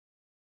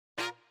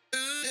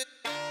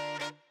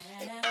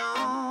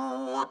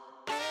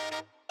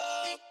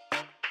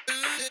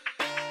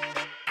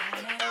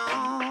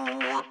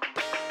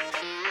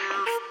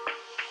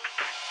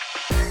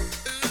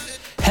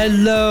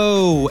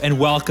Hello, and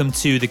welcome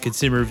to the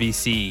Consumer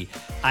VC.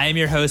 I am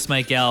your host,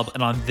 Mike Gelb,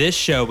 and on this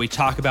show, we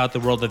talk about the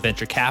world of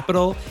venture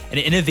capital and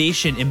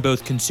innovation in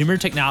both consumer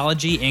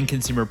technology and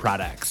consumer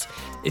products.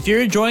 If you're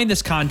enjoying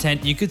this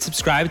content, you could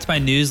subscribe to my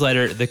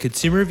newsletter,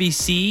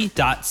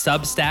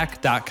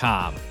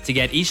 theconsumervc.substack.com, to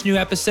get each new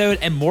episode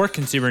and more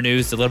consumer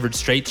news delivered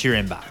straight to your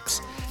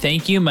inbox.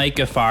 Thank you, Mike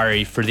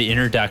Gaffari, for the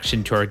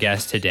introduction to our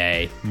guest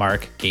today,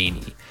 Mark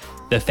Gainey,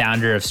 the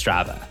founder of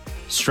Strava.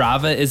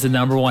 Strava is the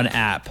 #1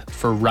 app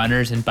for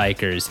runners and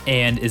bikers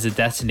and is a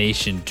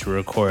destination to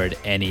record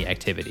any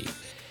activity.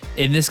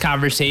 In this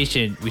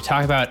conversation, we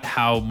talk about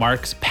how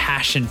Mark's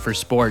passion for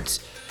sports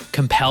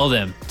compelled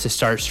him to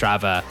start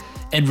Strava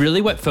and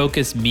really what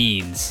focus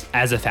means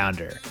as a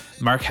founder.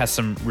 Mark has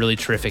some really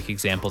terrific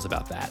examples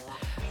about that.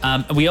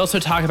 We also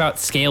talk about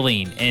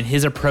scaling and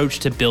his approach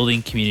to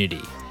building community.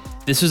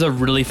 This was a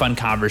really fun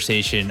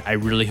conversation. I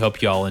really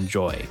hope you all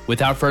enjoy.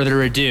 Without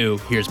further ado,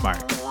 here's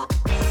Mark.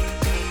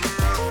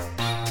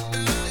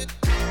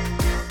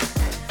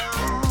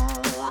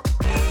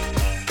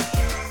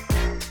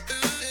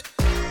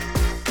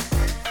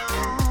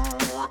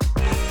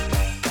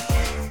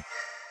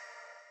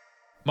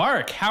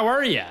 Mark, how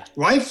are you?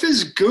 Life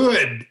is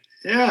good.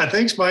 Yeah,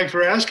 thanks, Mike,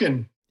 for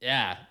asking.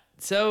 Yeah.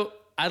 So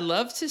I'd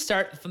love to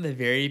start from the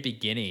very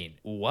beginning.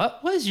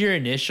 What was your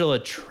initial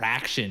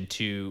attraction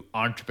to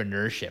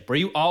entrepreneurship? Were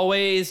you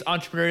always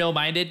entrepreneurial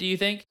minded, do you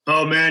think?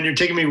 Oh, man, you're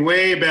taking me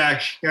way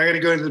back. I got to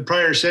go to the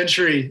prior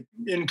century.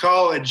 In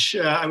college,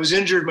 I was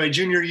injured my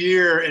junior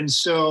year, and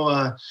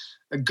so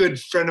a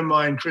good friend of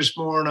mine, Chris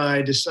Moore, and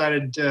I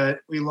decided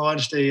we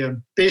launched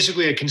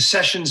basically a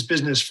concessions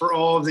business for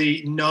all of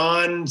the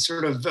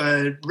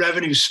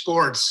revenue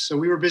sports. So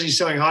we were busy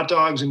selling hot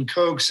dogs and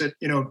Cokes at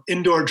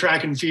indoor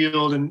track and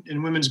field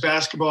and women's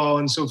basketball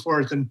and so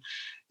forth. And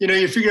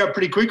you figure out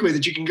pretty quickly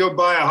that you can go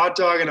buy a hot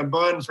dog and a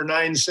bun for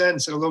 9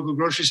 cents at a local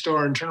grocery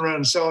store and turn around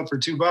and sell it for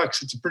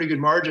 $2. It's a pretty good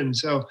margin.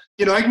 So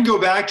I can go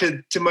back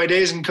to my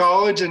days in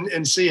college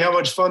and see how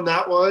much fun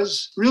that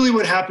was. Really,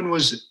 what happened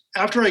was,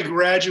 after I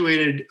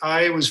graduated,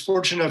 I was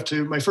fortunate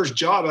enough my first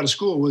job out of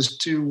school was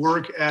to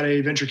work at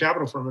a venture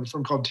capital firm, a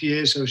firm called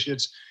TA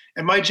Associates.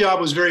 And my job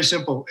was very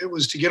simple. It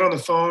was to get on the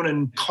phone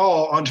and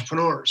call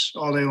entrepreneurs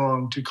all day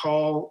long, to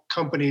call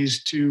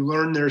companies to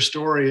learn their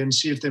story and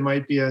see if they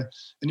might be an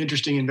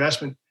interesting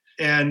investment.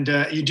 And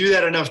you do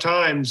that enough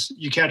times,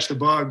 you catch the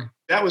bug.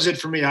 That was it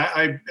for me.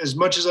 I as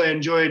much as I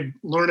enjoyed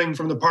learning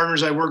from the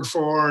partners I worked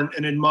for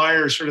and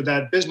admire sort of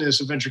that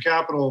business of venture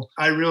capital,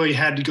 I really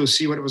had to go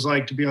see what it was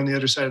like to be on the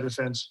other side of the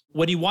fence.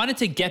 When you wanted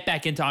to get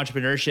back into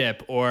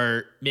entrepreneurship,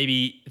 or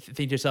maybe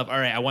think to yourself, all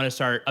right, I want to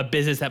start a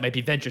business that might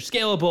be venture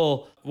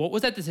scalable, what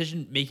was that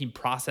decision-making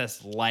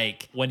process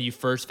like when you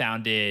first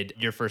founded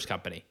your first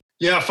company?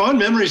 Yeah, fond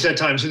memories that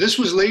time. So this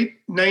was late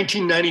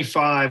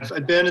 1995.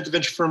 I'd been at the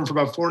venture firm for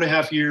about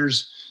 4.5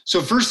 years. So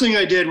first thing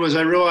I did was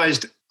I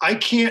realized I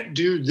can't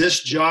do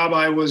this job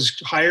I was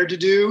hired to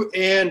do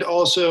and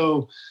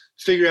also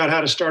figure out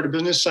how to start a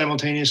business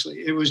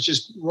simultaneously. It was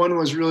just, one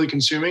was really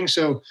consuming.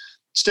 So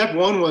step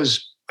one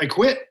was I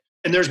quit.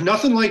 And there's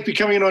nothing like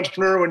becoming an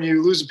entrepreneur when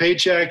you lose a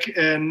paycheck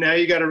and now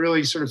you got to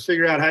really sort of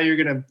figure out how you're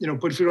going to,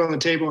 put food on the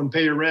table and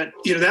pay your rent.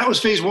 That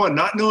was phase one,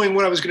 not knowing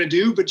what I was going to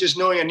do, but just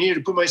knowing I needed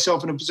to put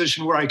myself in a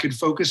position where I could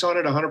focus on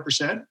it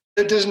 100%.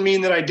 That doesn't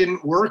mean that I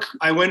didn't work.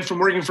 I went from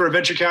working for a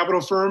venture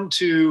capital firm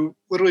to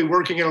literally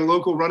working at a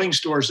local running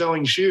store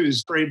selling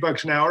shoes for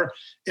 $8 an hour.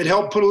 It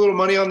helped put a little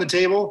money on the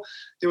table.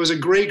 There was a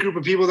great group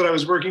of people that I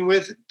was working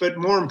with, but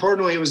more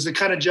importantly, it was the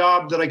kind of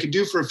job that I could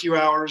do for a few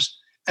hours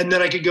and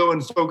then I could go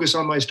and focus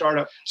on my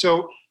startup.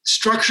 So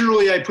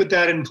structurally, I put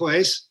that in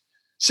place.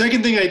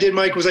 Second thing I did,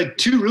 Mike, was I had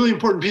 2 really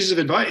important pieces of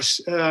advice.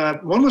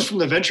 One was from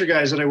the venture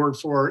guys that I worked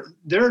for.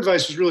 Their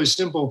advice was really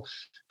simple.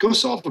 Go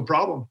solve a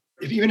problem.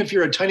 Even if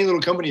you're a tiny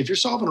little company, if you're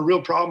solving a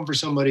real problem for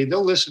somebody,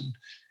 they'll listen.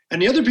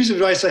 And the other piece of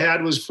advice I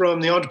had was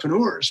from the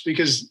entrepreneurs,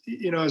 because,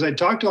 as I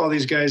talked to all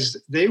these guys,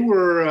 they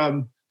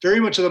were very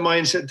much of the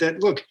mindset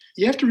that, look,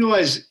 you have to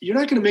realize you're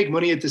not going to make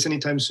money at this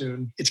anytime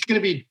soon. It's going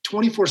to be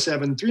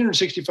 24/7,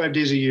 365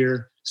 days a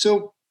year.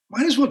 So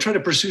might as well try to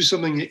pursue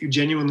something that you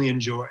genuinely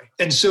enjoy.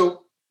 And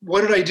so what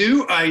did I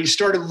do? I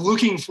started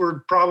looking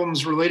for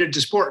problems related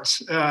to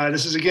sports.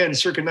 This is, again,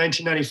 circa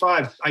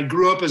 1995. I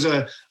grew up as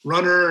a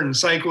runner and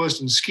cyclist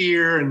and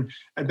skier, and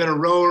I'd been a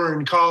rower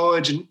in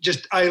college, and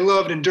I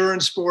loved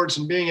endurance sports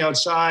and being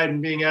outside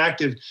and being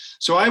active.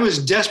 So I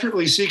was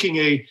desperately seeking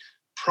a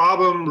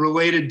problem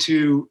related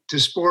to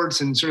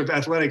sports and sort of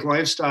athletic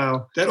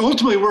lifestyle that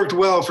ultimately worked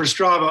well for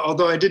Strava,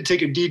 although I did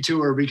take a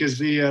detour because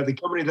the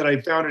company that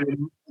I founded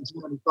in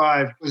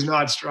 1995 was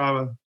not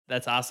Strava.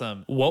 That's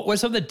awesome. What were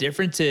some of the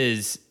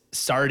differences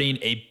starting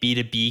a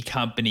B2B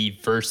company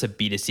versus a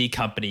B2C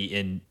company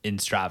in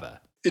Strava?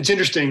 It's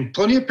interesting.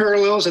 Plenty of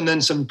parallels and then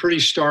some pretty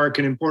stark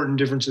and important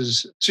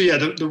differences. So yeah,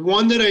 the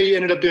one that I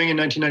ended up doing in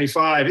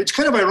 1995, it's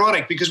kind of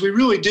ironic because we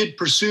really did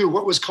pursue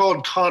what was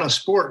called Kana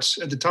Sports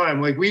at the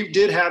time. Like, we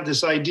did have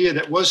this idea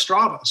that was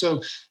Strava.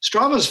 So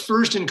Strava's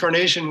first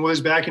incarnation was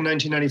back in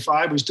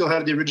 1995. We still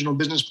have the original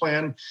business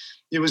plan.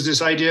 It was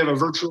this idea of a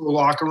virtual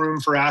locker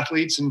room for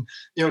athletes and,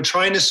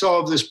 trying to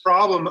solve this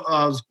problem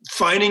of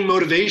finding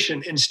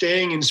motivation and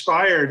staying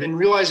inspired and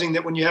realizing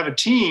that when you have a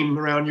team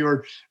around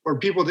you or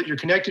people that you're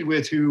connected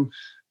with who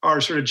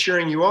are sort of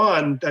cheering you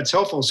on, that's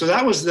helpful. So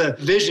that was the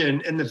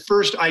vision and the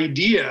first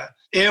idea.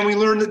 And we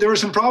learned that there were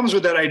some problems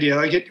with that idea.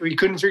 We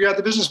couldn't figure out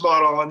the business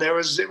model, and it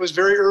was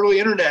very early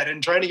internet,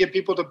 and trying to get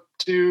people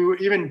to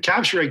even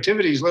capture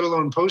activities, let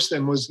alone post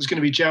them, was going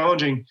to be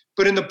challenging.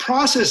 But in the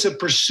process of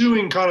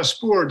pursuing Kana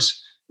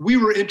Sports, we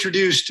were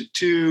introduced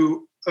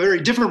to a very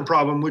different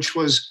problem, which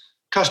was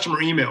customer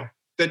email.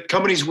 That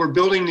companies were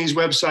building these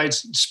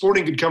websites,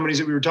 sporting good companies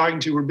that we were talking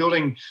to were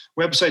building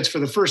websites for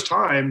the first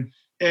time,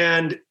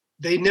 and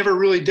they never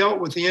really dealt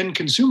with the end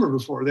consumer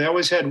before. They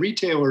always had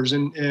retailers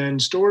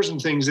and stores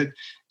and things that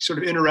sort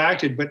of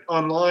interacted, but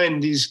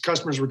online, these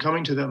customers were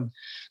coming to them.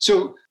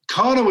 So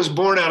Kana was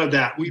born out of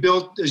that. We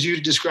built, as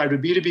you described, a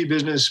B2B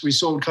business. We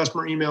sold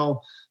customer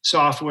email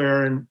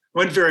software and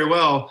went very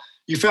well.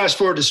 You fast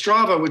forward to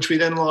Strava, which we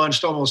then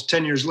launched almost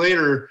 10 years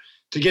later.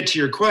 To get to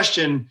your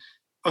question,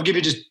 I'll give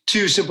you just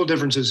two simple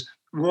differences.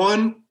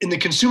 One, in the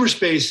consumer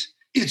space,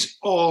 it's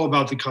all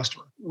about the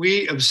customer.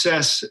 We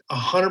obsess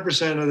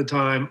 100% of the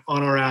time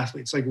on our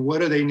athletes. Like,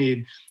 what do they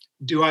need?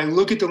 Do I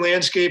look at the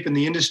landscape and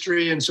the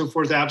industry and so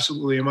forth?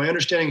 Absolutely. Am I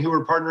understanding who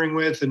we're partnering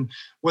with and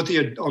what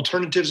the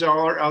alternatives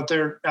are out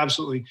there?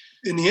 Absolutely.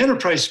 In the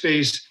enterprise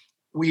space,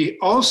 we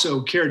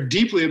also care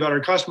deeply about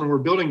our customer. We're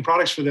building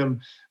products for them,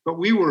 but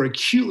we were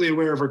acutely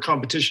aware of our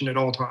competition at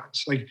all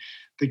times. Like,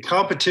 the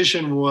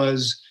competition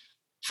was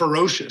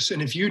ferocious.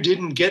 And if you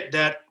didn't get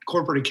that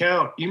corporate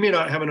account, you may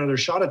not have another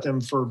shot at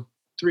them for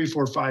 3,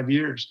 4, 5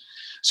 years.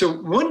 So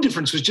one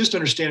difference was just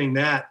understanding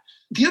that.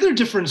 The other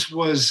difference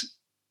was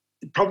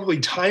probably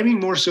timing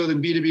more so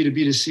than B2B to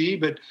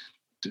B2C, but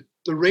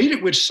the rate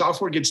at which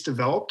software gets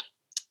developed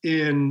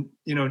in,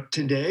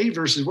 today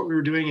versus what we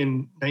were doing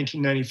in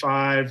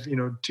 1995,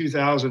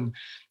 2000.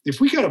 If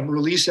we got a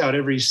release out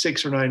every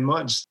 6 or 9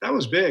 months, that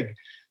was big.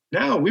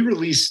 Now we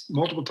release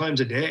multiple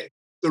times a day.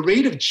 The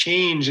rate of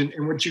change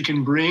and what you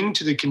can bring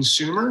to the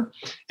consumer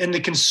and the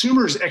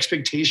consumer's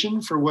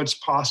expectation for what's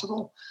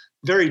possible,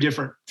 very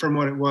different from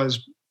what it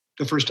was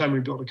the first time we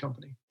built a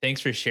company.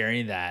 Thanks for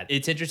sharing that.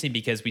 It's interesting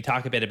because we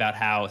talk a bit about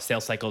how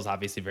sales cycle is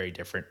obviously very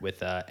different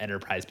with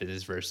enterprise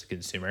business versus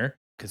consumer.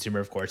 Consumer,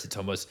 of course, it's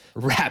almost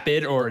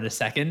rapid or in a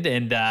second.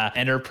 And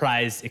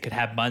enterprise, it could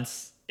have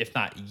months, if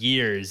not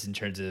years, in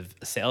terms of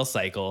sales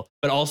cycle.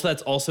 But also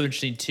that's also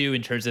interesting too,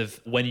 in terms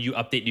of when you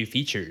update new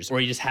features or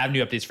you just have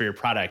new updates for your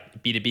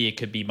product. B2B, it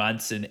could be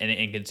months, and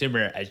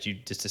consumer, as you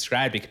just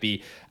described, it could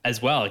be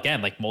as well,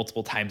 again, like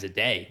multiple times a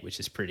day, which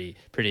is pretty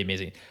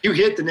amazing. You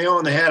hit the nail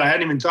on the head. I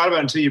hadn't even thought about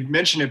it until you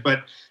mentioned it,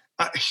 but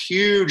a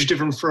huge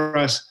difference for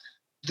us,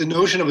 the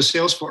notion of a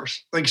sales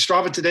force. Like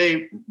Strava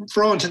today,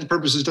 for all intents and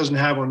purposes, doesn't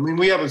have one. I mean,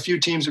 we have a few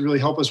teams that really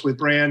help us with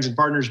brands and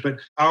partners, but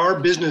our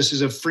business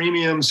is a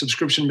freemium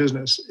subscription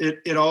business.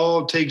 It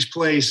all takes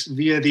place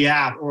via the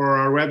app or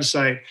our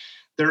website.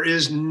 There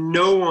is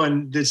no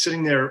one that's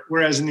sitting there.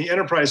 Whereas in the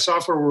enterprise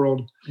software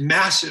world,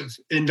 massive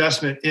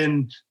investment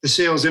in the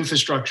sales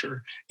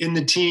infrastructure, in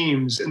the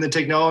teams, and the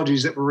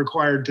technologies that were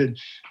required to,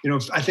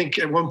 I think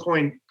at one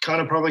point,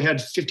 Kana probably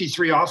had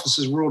 53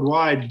 offices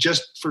worldwide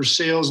just for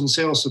sales and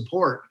sales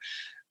support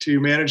to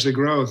manage the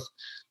growth.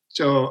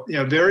 So,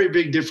 very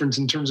big difference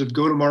in terms of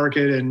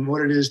go-to-market and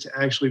what it is to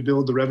actually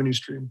build the revenue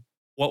stream.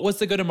 What was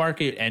the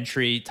go-to-market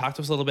entry? Talk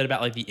to us a little bit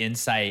about like the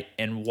insight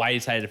and why you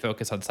decided to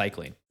focus on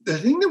cycling. The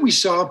thing that we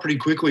saw pretty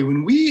quickly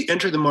when we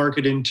entered the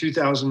market in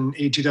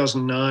 2008,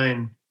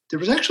 2009, there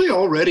was actually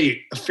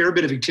already a fair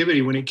bit of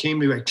activity when it came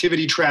to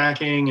activity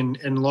tracking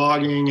and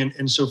logging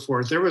and so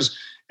forth. There was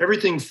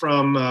everything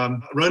from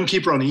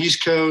Runkeeper on the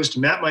East Coast,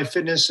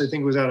 MapMyFitness, I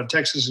think was out of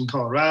Texas and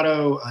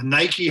Colorado.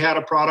 Nike had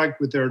a product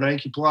with their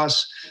Nike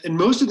Plus, and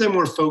most of them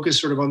were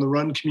focused sort of on the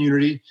run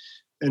community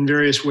in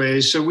various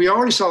ways. So we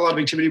already saw a lot of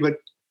activity, but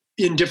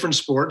in different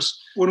sports.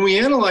 When we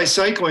analyzed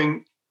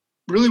cycling,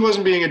 really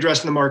wasn't being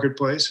addressed in the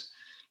marketplace.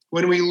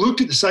 When we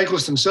looked at the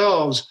cyclists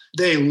themselves,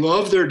 they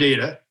loved their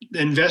data,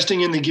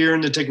 investing in the gear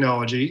and the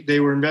technology. They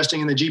were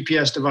investing in the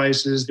GPS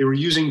devices. They were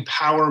using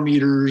power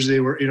meters. They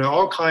were,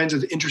 all kinds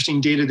of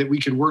interesting data that we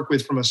could work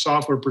with from a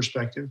software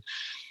perspective.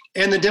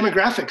 And the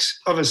demographics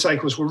of a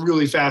cyclist were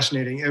really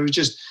fascinating.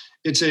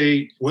 It's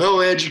a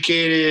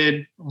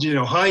well-educated,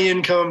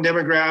 high-income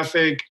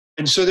demographic.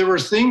 And so there were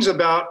things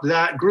about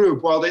that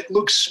group, while it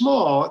looked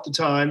small at the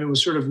time, it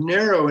was sort of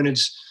narrow in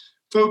its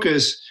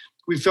focus.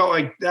 We felt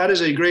like that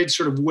is a great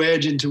sort of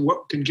wedge into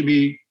what can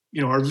be,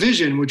 our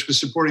vision, which was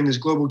supporting this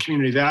global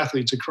community of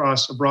athletes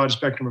across a broad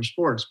spectrum of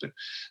sports.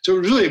 So it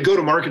was really a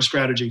go-to-market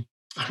strategy.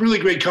 A really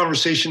great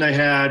conversation I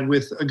had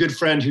with a good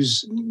friend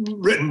who's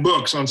written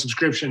books on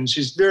subscriptions.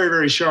 She's very,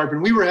 very sharp.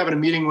 And we were having a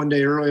meeting one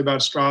day early about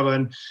Strava,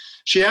 and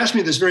she asked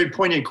me this very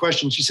poignant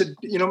question. She said,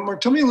 Mark,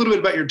 tell me a little bit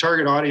about your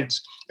target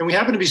audience. And we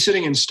happened to be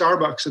sitting in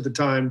Starbucks at the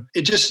time.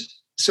 It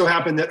just so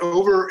happened that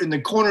over in the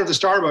corner of the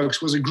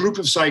Starbucks was a group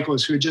of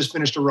cyclists who had just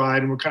finished a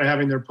ride and were kind of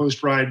having their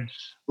post-ride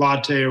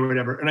latte or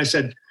whatever. And I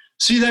said,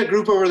 See that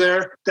group over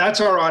there?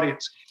 That's our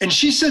audience. And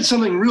she said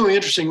something really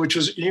interesting, which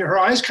was, her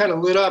eyes kind of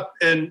lit up.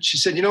 And she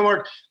said,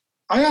 Mark,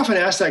 I often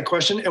ask that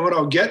question. And what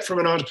I'll get from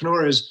an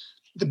entrepreneur is,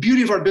 the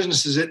beauty of our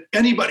business is that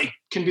anybody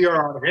can be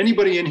our audience,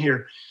 anybody in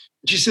here.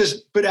 She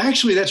says, but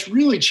actually that's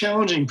really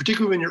challenging,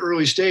 particularly when you're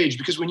early stage,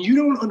 because when you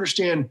don't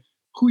understand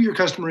who your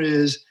customer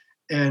is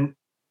and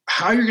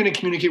how you're going to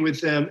communicate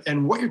with them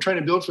and what you're trying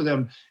to build for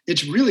them,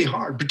 it's really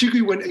hard,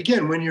 particularly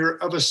when you're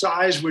of a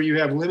size where you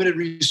have limited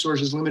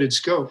resources, limited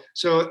scope.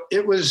 So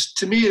it was,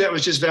 to me, that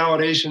was just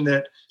validation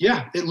that,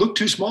 it looked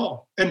too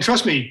small. And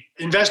trust me,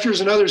 investors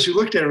and others who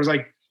looked at it was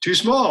like, too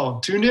small,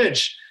 too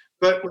niche.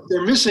 But what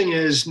they're missing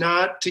is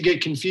not to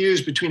get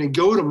confused between a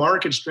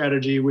go-to-market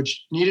strategy,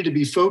 which needed to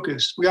be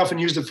focused. We often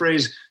use the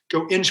phrase,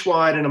 go inch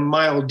wide and a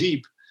mile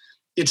deep.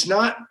 It's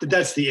not that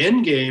that's the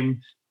end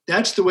game.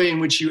 That's the way in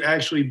which you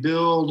actually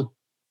build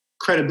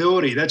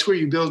credibility. That's where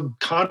you build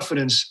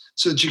confidence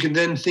so that you can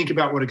then think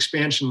about what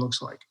expansion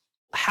looks like.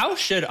 How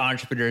should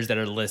entrepreneurs that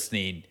are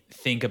listening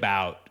think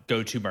about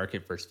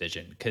go-to-market versus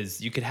vision?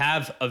 Because you could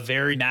have a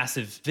very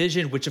massive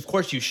vision, which of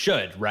course you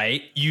should,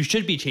 right? You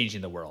should be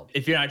changing the world.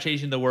 If you're not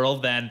changing the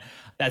world, then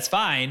that's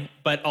fine.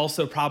 But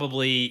also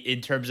probably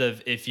in terms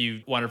of if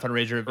you want to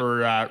fundraise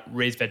or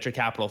raise venture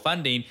capital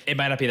funding, it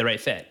might not be the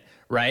right fit.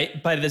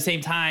 Right. But at the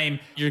same time,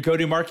 your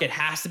go-to-market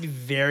has to be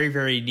very,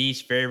 very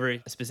niche, very,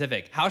 very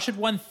specific. How should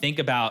one think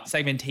about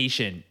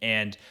segmentation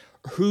and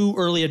who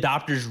early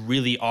adopters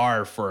really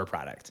are for a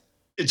product?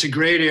 It's a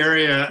great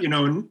area,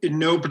 in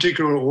no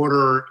particular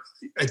order.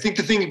 I think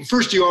the thing,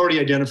 first, you already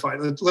identified.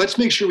 Let's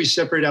make sure we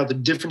separate out the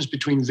difference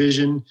between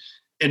vision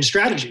and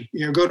strategy.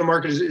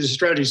 Go-to-market is a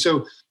strategy.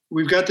 So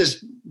we've got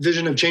this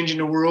vision of changing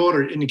the world,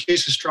 or in the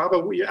case of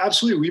Strava,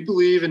 we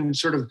believe in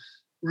sort of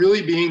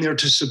really being there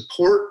to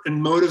support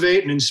and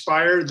motivate and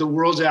inspire the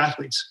world's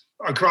athletes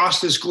across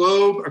this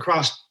globe,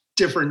 across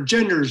different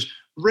genders,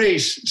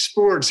 race,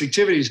 sports,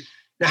 activities.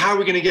 Now, how are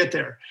we going to get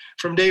there?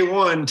 From day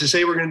one, to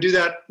say we're going to do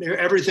that,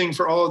 everything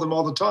for all of them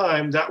all the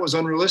time, that was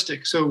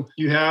unrealistic. So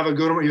you have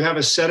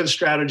a set of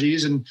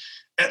strategies. And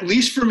at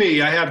least for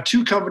me, I have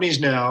 2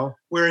 companies now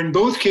where in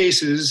both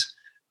cases,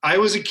 I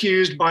was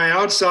accused by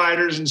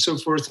outsiders and so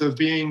forth of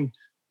being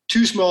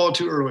too small,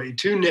 too early,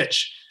 too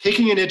niche,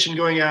 picking a niche and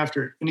going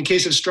after it. In the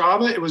case of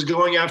Strava, it was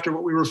going after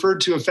what we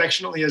referred to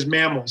affectionately as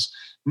mammals,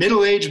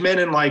 middle-aged men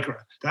in Lycra.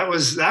 That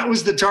was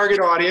the target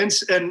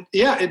audience. And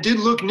it did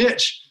look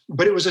niche,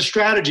 but it was a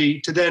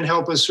strategy to then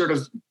help us sort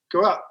of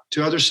go out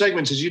to other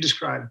segments, as you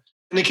described.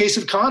 In the case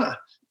of Kana,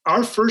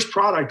 our first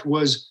product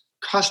was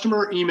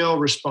customer email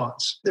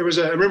response. I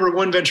remember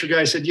one venture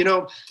guy said,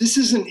 this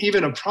isn't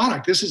even a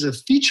product. This is a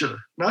feature.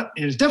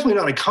 It's definitely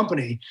not a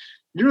company.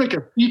 You're like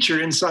a feature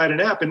inside an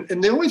app.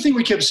 And the only thing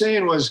we kept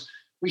saying was,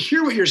 we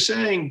hear what you're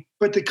saying,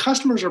 but the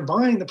customers are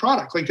buying the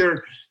product.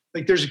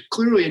 There's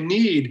clearly a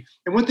need.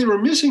 And what they were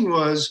missing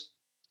was,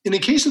 in the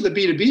case of the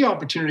B2B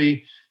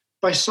opportunity,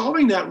 by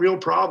solving that real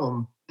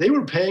problem, they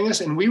were paying us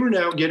and we were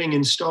now getting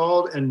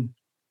installed and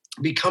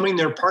becoming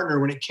their partner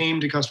when it came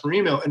to customer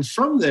email. And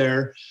from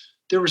there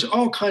was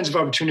all kinds of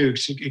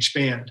opportunities to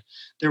expand.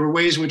 There were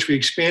ways in which we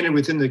expanded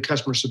within the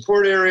customer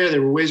support area.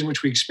 There were ways in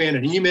which we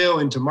expanded email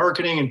into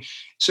marketing. And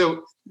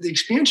so the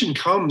expansion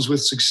comes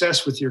with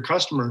success with your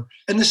customer.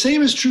 And the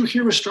same is true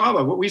here with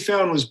Strava. What we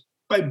found was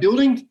by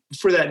building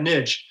for that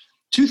niche,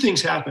 2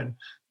 things happen.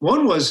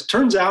 One was,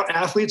 turns out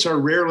athletes are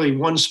rarely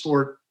one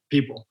sport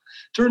people.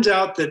 Turns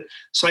out that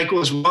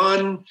cyclists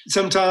run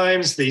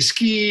sometimes, they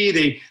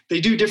ski,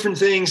 they do different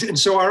things. And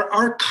so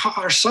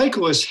our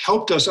cyclists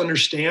helped us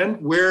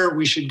understand where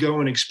we should go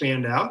and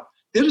expand out.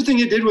 The other thing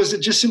it did was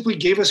it just simply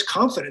gave us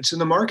confidence in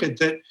the market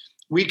that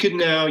we could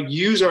now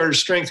use our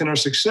strength and our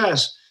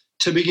success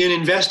to begin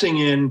investing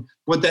in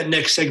what that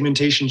next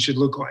segmentation should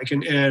look like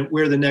and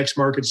where the next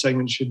market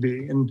segment should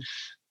be. And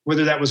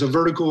whether that was a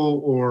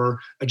vertical or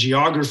a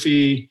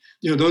geography,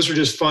 those are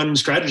just fun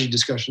strategy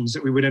discussions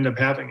that we would end up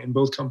having in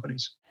both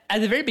companies.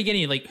 At the very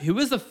beginning, who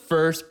was the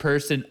first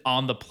person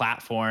on the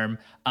platform?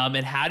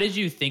 And how did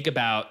you think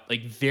about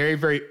very,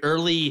 very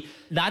early,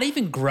 not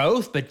even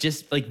growth, but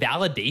just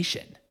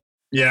validation?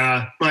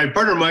 Yeah. My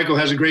partner, Michael,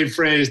 has a great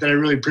phrase that I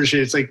really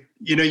appreciate. It's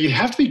you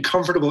have to be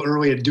comfortable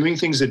early at doing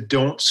things that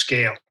don't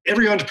scale.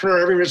 Every entrepreneur,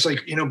 everyone's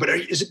but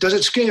does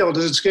it scale?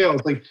 Does it scale?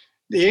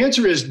 The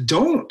answer is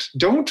don't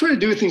try to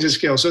do things at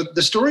scale. So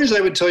the stories I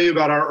would tell you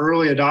about our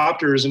early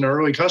adopters and our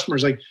early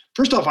customers,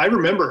 first off, I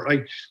remember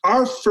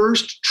our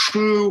first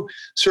true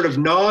sort of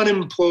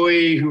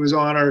non-employee who was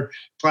on our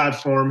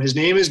platform. His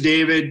name is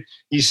David.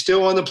 He's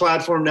still on the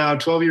platform now,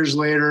 12 years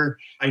later.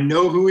 I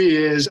know who he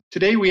is.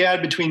 Today we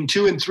add between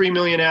 2 and 3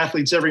 million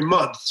athletes every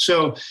month.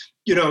 So,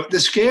 the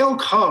scale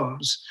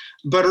comes,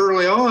 but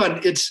early on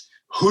it's,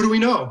 who do we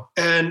know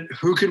and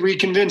who could we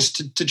convince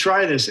to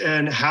try this?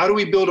 And how do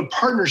we build a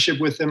partnership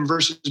with them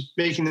versus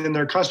making them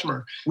their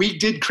customer? We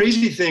did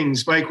crazy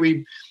things, Mike.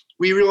 We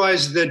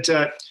realized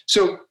that,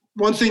 so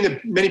one thing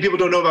that many people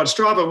don't know about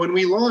Strava, when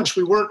we launched,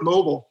 we weren't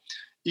mobile.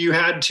 you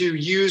had to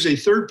use a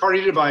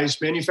third-party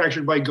device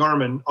manufactured by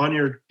Garmin on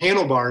your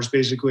handlebars,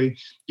 basically.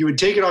 You would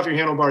take it off your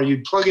handlebar,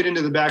 you'd plug it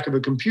into the back of a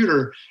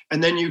computer,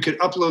 and then you could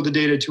upload the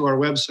data to our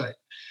website.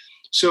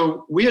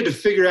 So we had to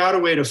figure out a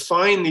way to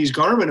find these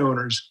Garmin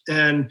owners.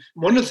 And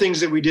one of the things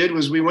that we did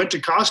was we went to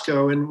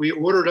Costco and we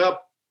ordered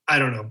up, I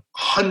don't know,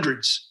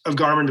 hundreds of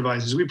Garmin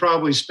devices. We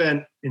probably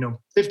spent,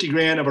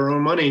 $50,000 of our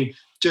own money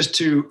just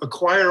to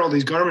acquire all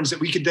these Garmins that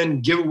we could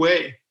then give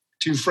away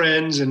to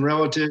friends and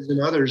relatives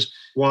and others.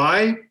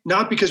 Why?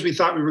 Not because we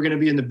thought we were going to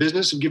be in the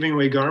business of giving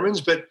away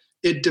Garmins, but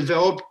it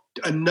developed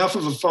enough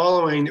of a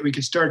following that we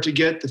could start to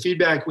get the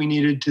feedback we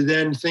needed to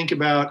then think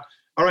about,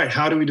 all right,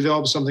 how do we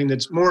develop something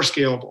that's more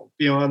scalable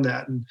beyond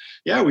that? And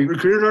yeah, we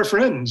recruited our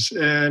friends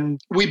and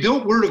we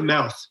built word of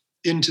mouth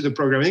into the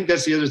program. I think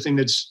that's the other thing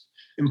that's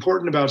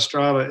important about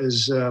Strava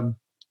is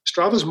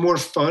Strava's more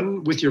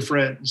fun with your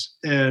friends.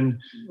 And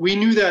we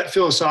knew that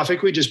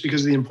philosophically just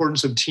because of the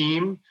importance of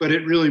team, but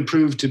it really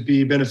proved to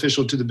be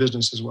beneficial to the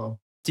business as well.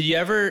 Did you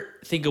ever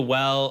think of,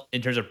 well,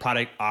 in terms of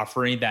product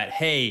offering that,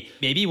 hey,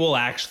 maybe we'll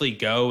actually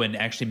go and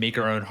actually make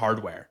our own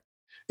hardware?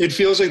 It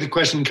feels like the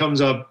question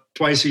comes up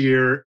twice a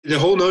year. The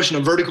whole notion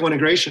of vertical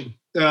integration.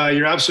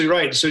 You're absolutely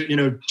right. So,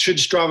 should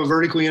Strava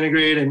vertically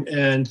integrate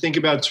and think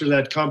about sort of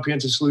that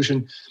comprehensive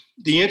solution?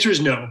 The answer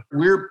is no.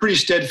 We're pretty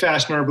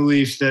steadfast in our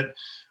belief that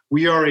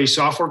we are a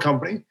software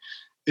company.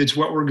 It's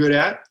what we're good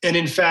at. And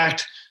in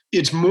fact,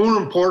 it's more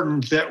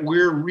important that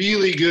we're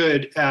really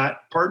good at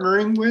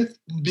partnering with,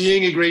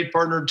 being a great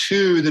partner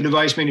to the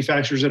device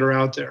manufacturers that are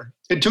out there.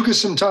 It took us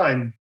some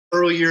time.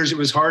 Early years, it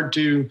was hard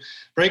to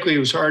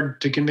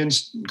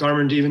convince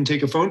Garmin to even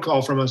take a phone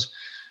call from us.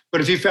 But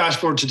if you fast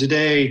forward to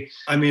today,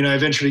 I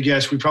venture to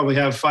guess we probably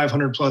have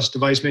 500 plus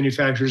device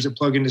manufacturers that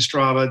plug into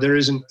Strava. There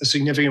isn't a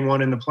significant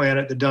one in the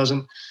planet that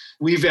doesn't.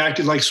 We've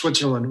acted like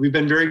Switzerland. We've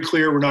been very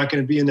clear we're not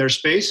going to be in their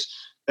space.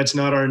 That's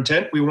not our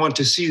intent. We want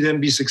to see them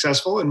be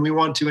successful and we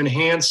want to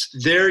enhance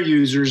their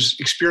users'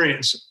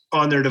 experience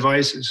on their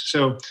devices.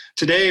 So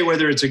today,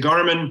 whether it's a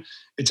Garmin,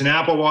 it's an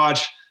Apple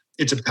Watch,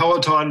 it's a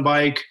Peloton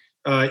bike,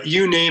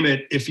 you name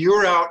it, if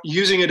you're out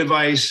using a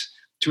device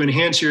to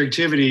enhance your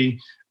activity,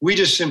 we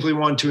just simply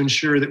want to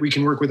ensure that we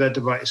can work with that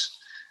device.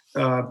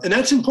 And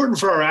that's important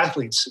for our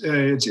athletes.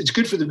 It's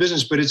good for the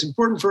business, but it's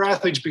important for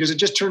athletes because it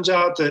just turns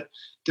out that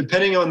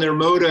depending on their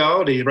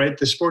modality, right,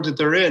 the sport that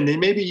they're in, they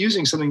may be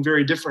using something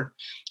very different.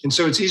 And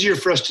so it's easier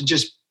for us to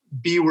just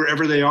be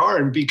wherever they are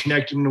and be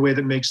connected in a way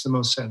that makes the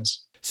most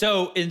sense.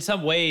 So in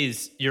some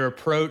ways, your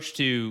approach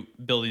to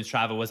building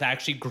Strava was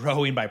actually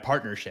growing by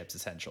partnerships,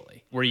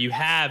 essentially, where you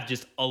have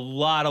just a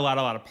lot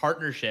of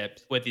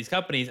partnerships with these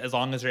companies, as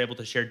long as they're able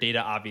to share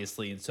data,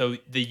 obviously. And so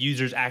the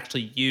users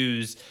actually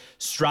use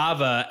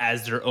Strava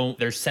as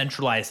their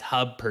centralized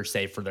hub, per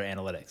se, for their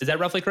analytics. Is that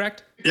roughly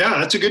correct? Yeah,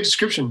 that's a good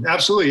description.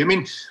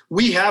 Absolutely.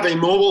 We have a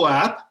mobile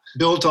app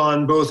built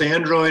on both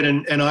Android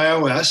and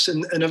iOS,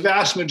 and a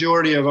vast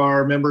majority of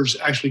our members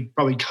actually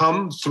probably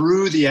come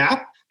through the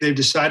app. They've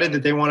decided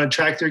that they want to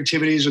track their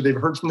activities, or they've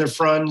heard from their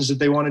friends that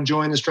they want to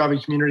join the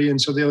Strava community,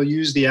 and so they'll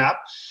use the app.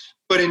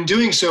 But in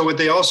doing so, what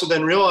they also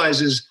then realize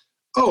is,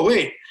 oh,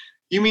 wait,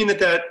 you mean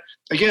that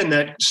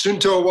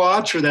Sunto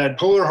watch or that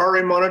polar heart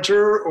rate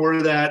monitor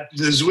or the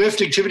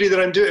Zwift activity that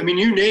I'm doing,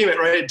 you name it,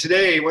 right?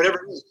 Today,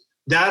 whatever it is,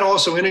 that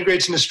also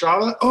integrates into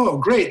Strava. Oh,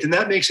 great. Then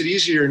that makes it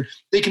easier. And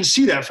they can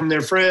see that from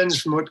their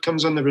friends, from what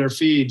comes on their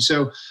feed.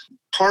 So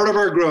part of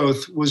our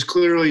growth was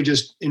clearly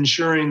just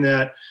ensuring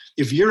that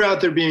if you're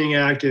out there being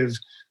active,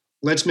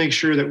 let's make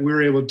sure that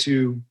we're able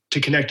to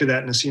connect to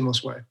that in a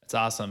seamless way. That's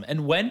awesome.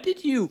 And when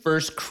did you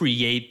first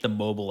create the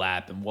mobile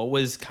app, and what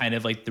was kind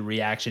of like the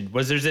reaction?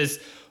 Was there this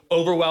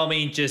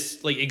overwhelming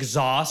just like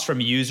exhaust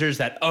from users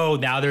that, oh,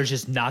 now there's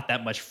just not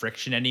that much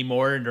friction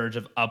anymore in terms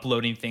of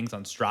uploading things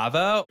on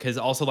Strava? Because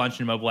also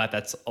launching a mobile app,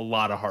 that's a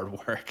lot of hard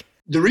work.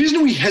 The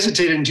reason we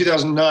hesitated in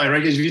 2009,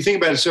 right, is if you think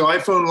about it, so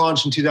iPhone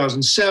launched in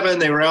 2007,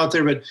 they were out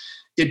there, but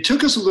it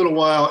took us a little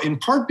while, in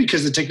part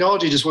because the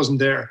technology just wasn't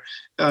there.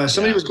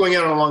 Somebody was going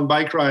out on a long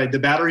bike ride. The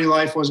battery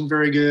life wasn't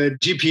very good.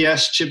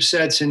 GPS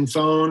chipsets in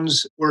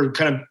phones were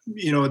kind of,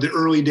 the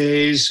early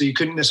days, so you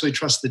couldn't necessarily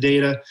trust the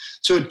data.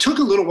 So it took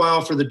a little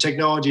while for the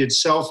technology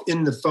itself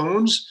in the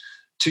phones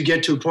to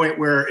get to a point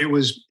where it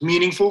was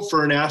meaningful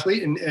for an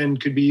athlete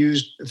and could be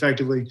used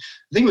effectively.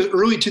 I think it was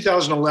early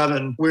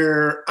 2011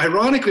 where,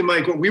 ironically,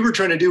 Mike, what we were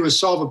trying to do was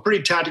solve a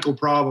pretty tactical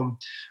problem.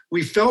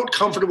 We felt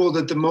comfortable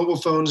that the mobile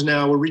phones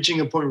now were reaching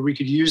a point where we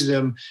could use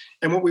them.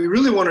 And what we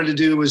really wanted to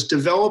do was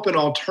develop an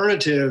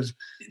alternative.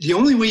 The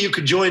only way you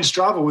could join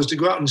Strava was to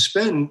go out and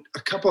spend a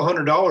couple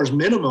 $100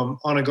 minimum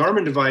on a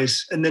Garmin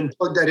device and then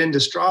plug that into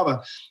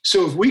Strava.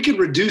 So if we could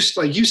reduce,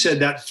 like you said,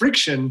 that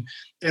friction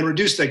and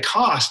reduce the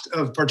cost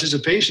of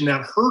participation,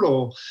 that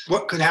hurdle,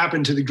 what could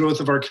happen to the growth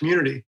of our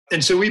community?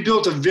 And so we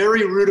built a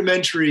very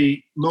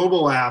rudimentary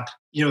mobile app,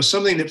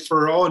 something that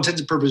for all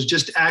intents and purposes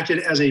just acted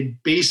as a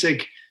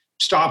basic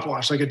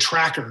stopwatch, like a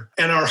tracker.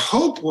 And our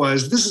hope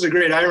was, this is a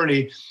great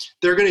irony,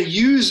 they're going to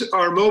use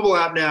our mobile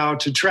app now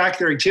to track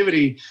their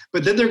activity,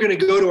 but then they're going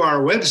to go to our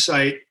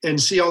website and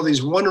see all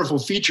these wonderful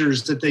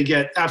features that they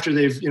get after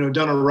they've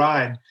done a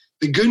ride.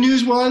 The good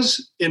news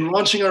was, in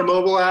launching our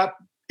mobile app,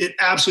 it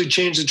absolutely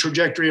changed the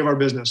trajectory of our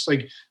business.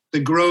 Like the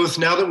growth,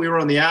 now that we were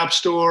on the App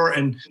Store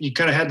and you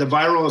kind of had the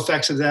viral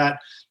effects of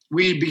that,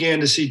 we began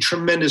to see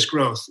tremendous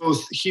growth,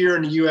 both here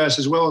in the US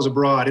as well as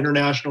abroad.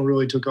 International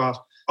really took off.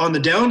 On the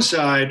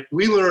downside,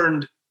 we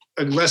learned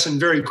a lesson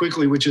very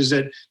quickly, which is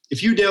that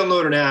if you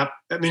download an app,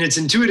 I mean, it's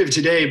intuitive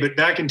today, but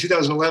back in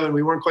 2011,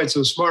 we weren't quite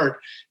so smart.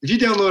 If you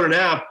download an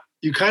app,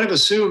 you kind of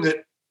assume that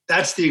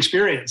that's the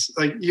experience.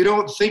 Like, you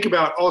don't think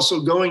about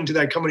also going to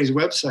that company's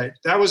website.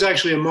 That was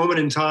actually a moment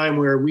in time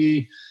where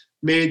we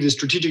made the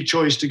strategic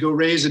choice to go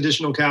raise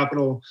additional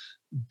capital,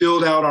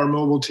 build out our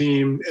mobile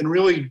team, and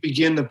really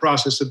begin the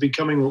process of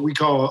becoming what we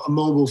call a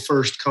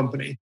mobile-first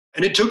company.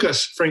 And it took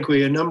us,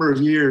 frankly, a number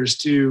of years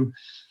to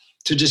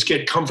just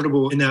get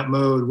comfortable in that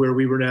mode where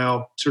we were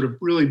now sort of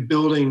really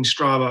building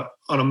Strava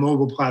on a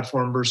mobile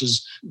platform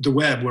versus the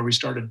web where we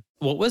started.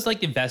 What was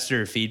like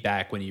investor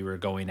feedback when you were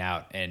going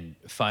out and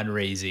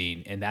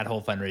fundraising and that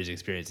whole fundraising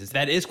experience?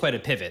 That is quite a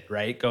pivot,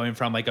 right? Going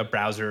from like a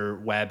browser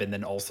web and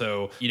then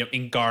also,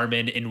 in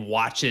Garmin, in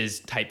watches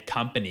type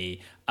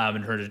company,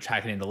 in terms of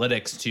tracking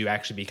analytics, to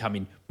actually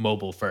becoming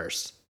mobile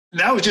first.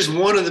 That was just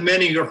one of the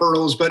many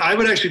hurdles, but I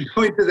would actually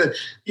point to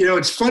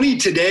it's funny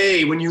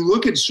today when you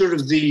look at sort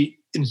of the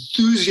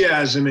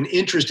enthusiasm and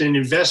interest and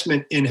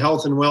investment in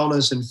health and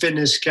wellness and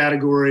fitness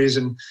categories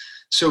and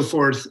so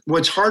forth.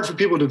 What's hard for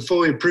people to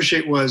fully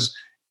appreciate was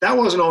that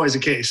wasn't always the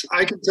case.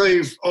 I can tell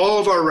you all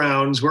of our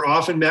rounds were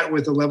often met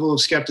with a level of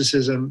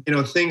skepticism.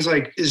 Things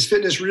like, is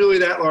fitness really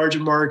that large a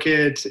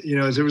market?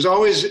 There was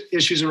always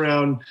issues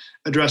around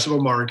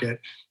addressable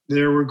market.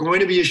 There were going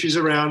to be issues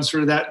around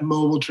sort of that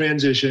mobile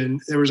transition.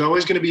 There was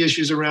always going to be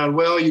issues around,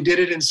 well, you did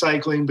it in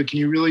cycling, but can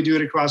you really do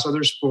it across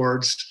other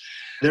sports?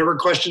 There were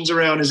questions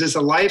around, is this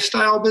a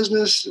lifestyle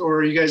business, or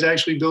are you guys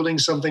actually building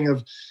something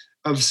of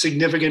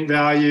significant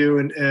value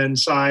and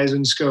size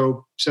and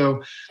scope?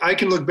 So I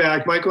can look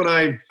back, Michael and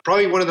I,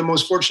 probably one of the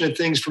most fortunate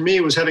things for me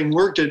was having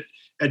worked at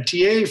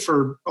TA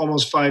for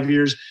almost 5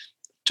 years,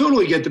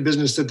 totally get the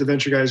business that the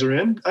venture guys are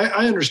in.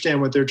 I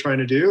understand what they're trying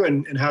to do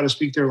and how to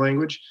speak their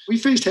language. We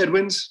faced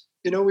headwinds,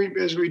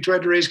 as we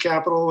tried to raise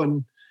capital,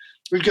 and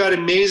we've got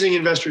amazing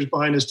investors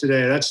behind us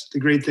today. That's the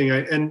great thing.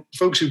 And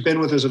folks who've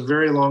been with us a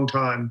very long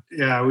time.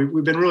 Yeah,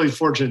 we've been really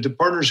fortunate. The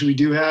partners who we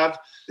do have,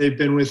 they've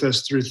been with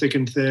us through thick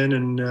and thin.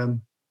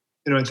 And,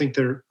 I think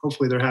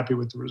hopefully they're happy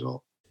with the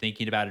result.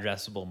 Thinking about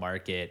addressable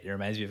market, it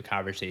reminds me of a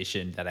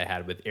conversation that I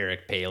had with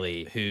Eric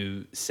Paley,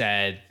 who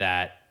said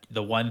that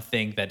the one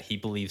thing that he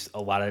believes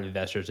a lot of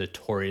investors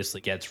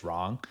notoriously gets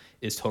wrong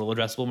is total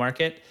addressable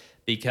market.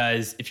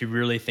 Because if you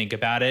really think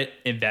about it,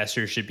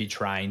 investors should be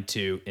trying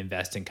to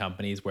invest in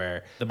companies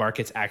where the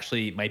markets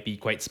actually might be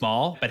quite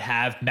small, but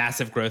have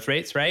massive growth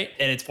rates, right?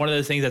 And it's one of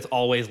those things that's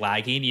always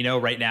lagging.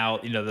 Right now,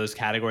 those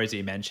categories that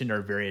you mentioned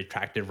are very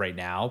attractive right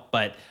now.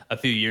 But a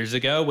few years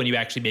ago, when you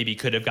actually maybe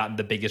could have gotten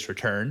the biggest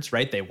returns,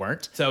 right? They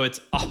weren't. So it's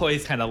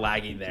always kind of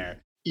lagging there.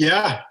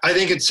 Yeah, I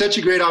think it's such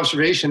a great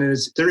observation. And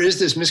there is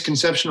this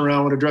misconception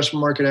around what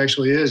addressable market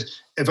actually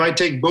is. If I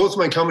take both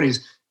my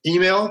companies,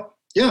 email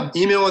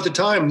at the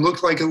time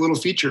looked like a little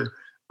feature.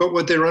 But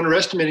what they were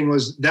underestimating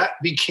was that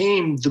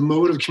became the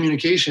mode of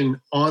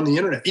communication on the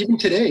internet. Even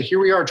today, here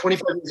we are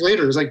 25 years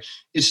later,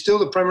 it's still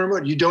the primary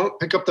mode. You don't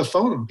pick up the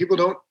phone. People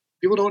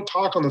don't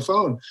talk on the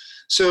phone.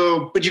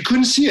 So, but you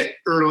couldn't see it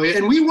early.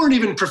 And we weren't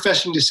even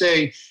professing to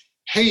say,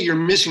 hey, you're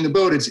missing the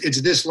boat.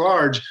 It's this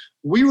large.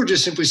 We were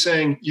just simply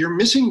saying, you're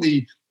missing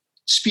the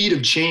speed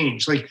of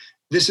change.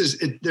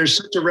 There's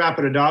such a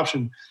rapid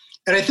adoption.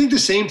 And I think the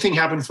same thing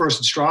happened for us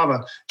at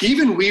Strava.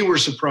 Even we were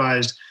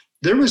surprised.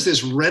 There was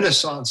this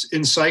renaissance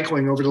in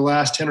cycling over the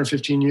last 10 or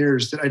 15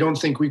 years that I don't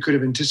think we could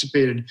have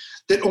anticipated,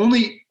 that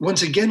only,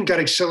 once again, got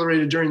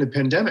accelerated during the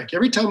pandemic.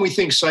 Every time we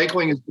think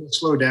cycling is going to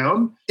slow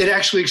down, it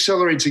actually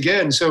accelerates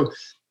again. So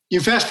you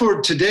fast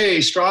forward today,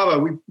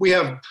 Strava, we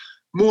have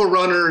more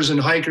runners and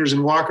hikers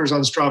and walkers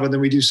on Strava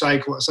than we do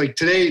cyclists. Like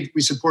today,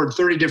 we support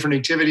 30 different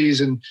activities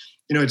and,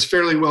 it's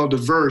fairly well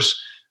diverse.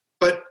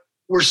 But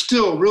we're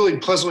still really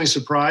pleasantly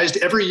surprised.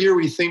 Every year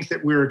we think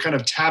that we're kind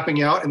of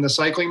tapping out in the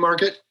cycling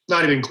market.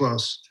 Not even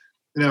close.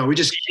 We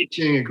just keep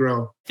seeing it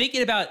grow.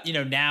 Thinking about,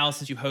 now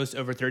since you host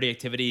over 30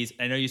 activities,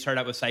 I know you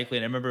started out with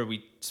cycling. I remember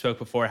we spoke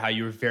before how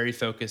you were very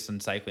focused on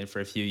cycling for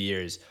a few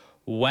years.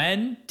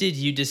 When did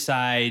you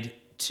decide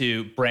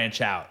to branch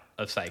out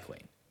of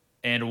cycling?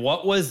 And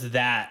what was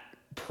that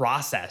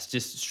process,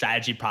 just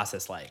strategy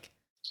process like?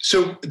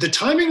 So the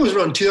timing was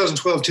around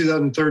 2012,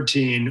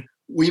 2013.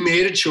 We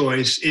made a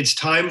choice. It's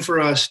time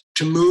for us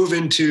to move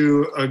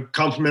into a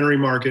complementary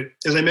market.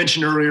 As I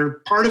mentioned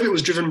earlier, part of it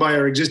was driven by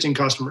our existing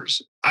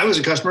customers. I was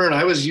a customer and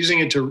I was using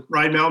it to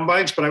ride mountain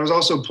bikes, but I was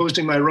also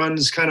posting my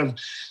runs kind of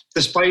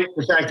despite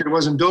the fact that it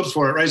wasn't built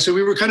for it, right? So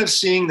we were kind of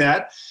seeing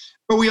that.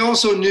 But we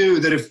also knew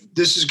that if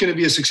this is going to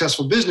be a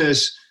successful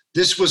business,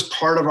 this was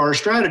part of our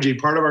strategy.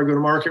 Part of our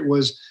go-to-market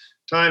was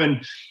time.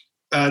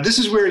 And this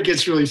is where it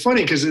gets really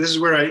funny, because this is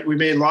where we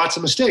made lots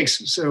of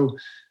mistakes. So,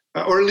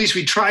 or at least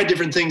we tried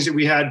different things that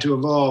we had to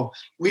evolve.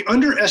 We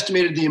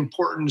underestimated the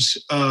importance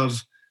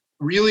of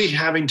really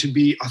having to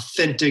be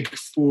authentic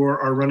for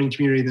our running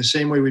community in the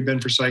same way we've been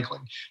for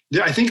cycling.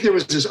 I think there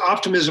was this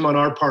optimism on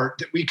our part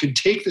that we could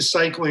take the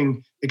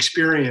cycling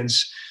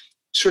experience,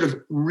 sort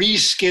of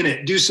reskin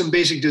it, do some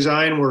basic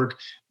design work,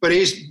 but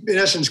in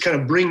essence, kind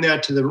of bring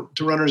that to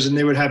runners, and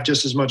they would have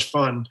just as much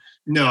fun.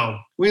 No,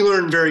 we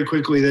learned very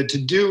quickly that to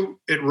do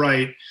it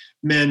right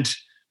meant,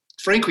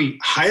 frankly,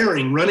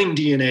 hiring running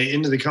DNA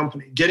into the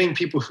company, getting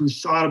people who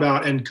thought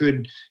about and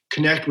could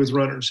connect with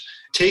runners,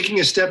 taking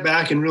a step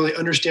back and really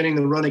understanding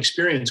the run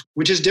experience,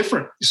 which is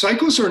different.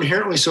 Cyclists are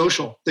inherently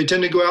social. They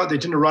tend to go out, they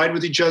tend to ride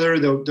with each other.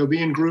 They'll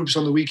be in groups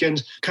on the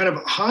weekends, kind of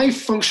high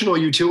functional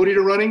utility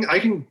to running. I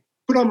can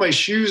put on my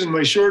shoes and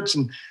my shorts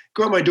and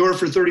go out my door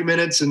for 30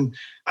 minutes, and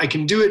I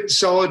can do it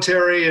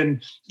solitary.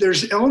 And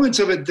there's elements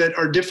of it that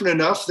are different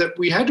enough that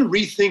we had to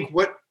rethink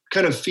what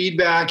kind of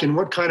feedback and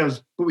what kind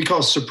of what we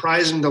call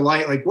surprise and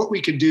delight, like what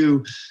we could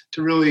do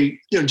to really,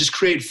 just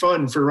create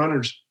fun for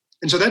runners.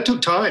 And so that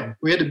took time.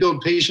 We had to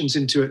build patience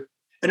into it.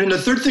 And then the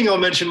third thing I'll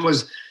mention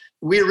was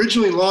we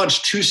originally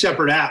launched 2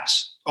 separate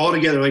apps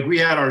altogether. Like we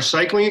had our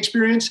cycling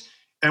experience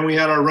and we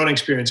had our run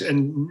experience,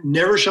 and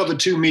never shall the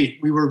two meet.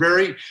 We were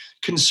very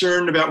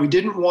concerned about, we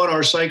didn't want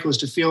our cyclists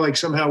to feel like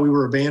somehow we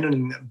were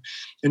abandoning them.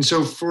 And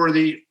so for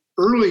the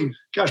early,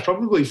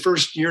 probably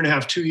first year and a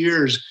half, 2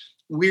 years,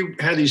 we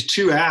had these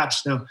 2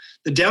 apps. Now,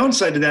 the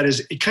downside to that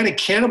is it kind of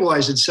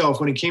cannibalized itself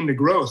when it came to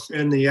growth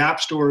and the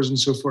app stores and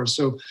so forth.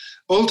 So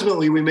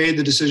ultimately, we made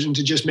the decision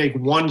to just make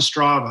one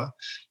Strava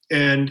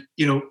and,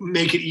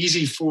 make it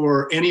easy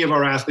for any of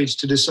our athletes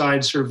to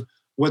decide sort of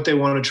what they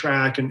want to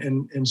track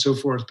and so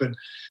forth. But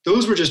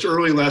those were just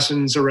early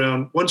lessons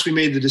around, once we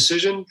made the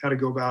decision, how to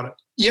go about it.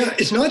 Yeah,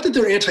 it's not that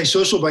they're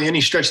antisocial by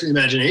any stretch of the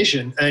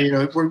imagination.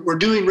 We're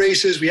doing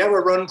races. We have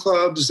our run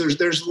clubs.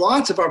 There's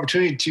lots of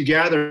opportunity to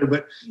gather.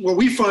 But what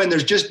we find,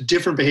 there's just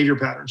different behavior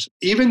patterns.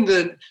 Even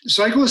the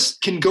cyclists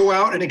can go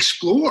out and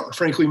explore,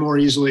 frankly, more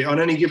easily on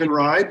any given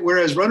ride.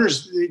 Whereas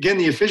runners, again,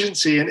 the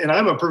efficiency, and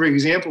I'm a perfect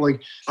example.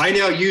 Like I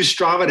now use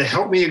Strava to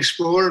help me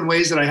explore in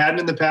ways that I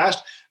hadn't in the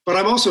past. But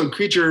I'm also a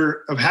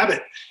creature of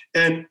habit.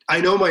 And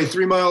I know my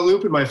 3-mile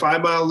loop and my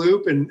 5-mile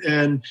loop, and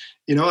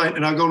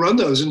I'll go run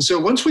those. And so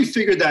once we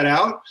figured that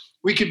out,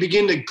 we could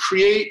begin to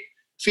create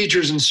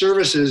features and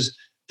services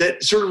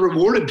that sort of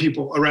rewarded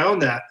people around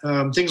that.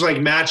 Things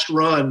like matched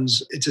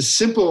runs. It's a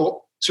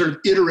simple sort of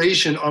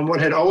iteration on what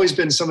had always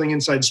been something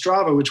inside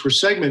Strava, which were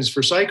segments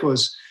for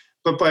cyclists.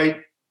 But by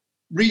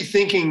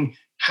rethinking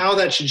how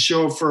that should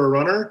show up for a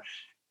runner,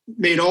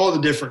 made all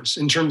the difference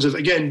in terms of,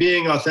 again,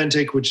 being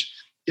authentic, which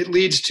it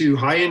leads to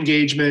high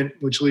engagement,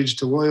 which leads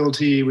to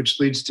loyalty, which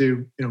leads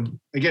to,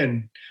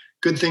 again,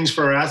 good things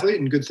for our athlete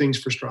and good things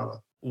for Strava.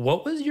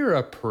 What was your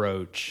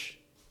approach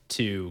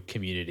to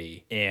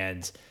community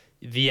and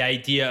the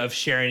idea of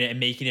sharing it and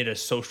making it a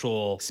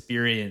social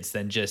experience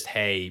than just,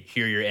 hey,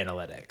 here are your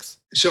analytics?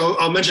 So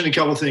I'll mention a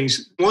couple of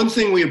things. One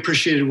thing we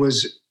appreciated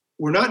was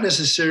we're not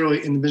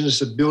necessarily in the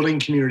business of building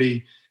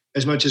community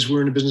as much as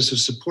we're in the business of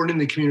supporting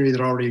the community that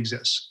already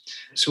exists.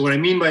 So what I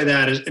mean by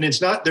that is, and it's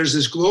not, there's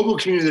this global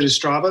community that is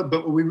Strava,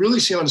 but what we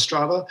really see on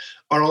Strava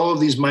are all of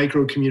these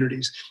micro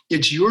communities.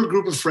 It's your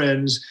group of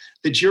friends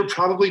that you're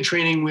probably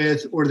training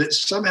with, or that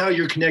somehow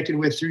you're connected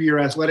with through your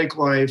athletic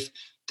life,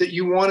 that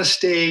you want to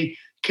stay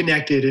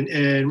connected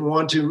and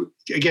want to,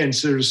 again,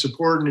 sort of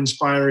support and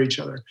inspire each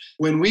other.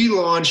 When we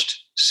launched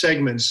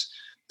segments,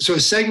 so a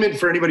segment,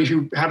 for anybody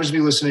who happens to be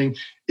listening,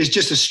 is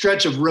just a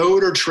stretch of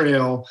road or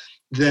trail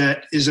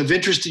that is of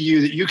interest to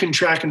you that you can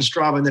track in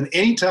Strava. And then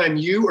anytime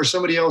you or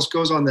somebody else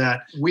goes on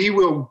that, we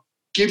will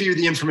give you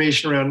the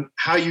information around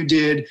how you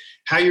did,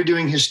 how you're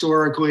doing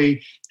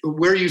historically,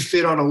 where you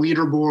fit on a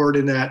leaderboard,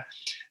 and that.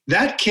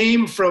 That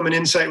came from an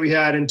insight we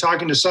had in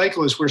talking to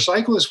cyclists, where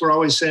cyclists were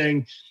always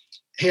saying,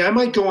 hey, I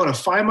might go on a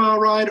 5-mile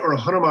ride or a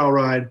 100-mile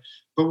ride,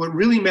 but what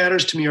really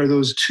matters to me are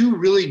those 2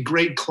 really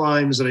great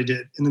climbs that I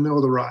did in the middle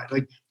of the ride.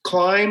 Like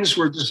climbs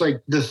were just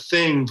like the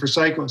thing for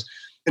cyclists.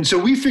 And so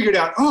we figured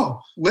out,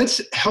 let's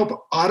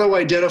help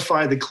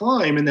auto-identify the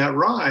climb in that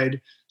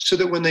ride so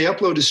that when they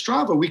upload to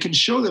Strava, we can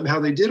show them how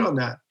they did on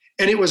that.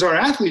 And it was our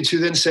athletes who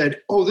then said,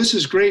 this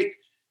is great.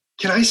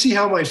 Can I see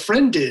how my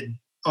friend did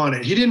on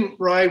it? He didn't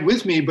ride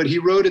with me, but he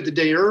rode it the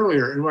day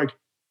earlier. And we're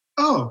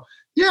like,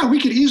 yeah, we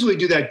could easily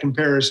do that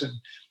comparison.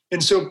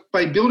 And so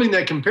by building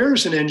that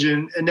comparison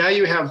engine, and now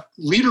you have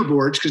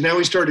leaderboards, because now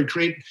we started to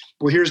create,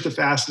 here's the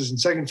fastest and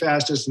second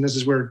fastest, and this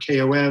is where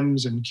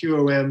KOMs and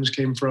QOMs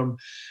came from.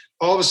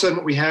 All of a sudden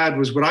what we had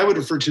was what I would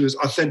refer to as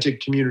authentic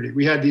community.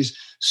 We had these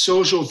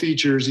social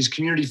features, these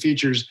community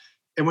features.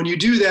 And when you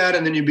do that,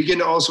 and then you begin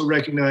to also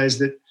recognize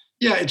that,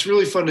 it's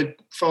really fun to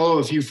follow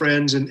a few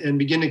friends and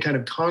begin to kind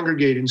of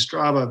congregate in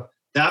Strava,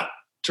 that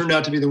turned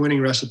out to be the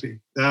winning recipe.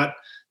 That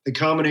the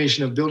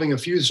combination of building a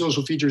few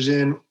social features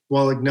in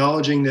while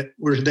acknowledging that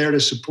we're there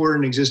to support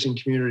an existing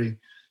community,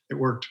 it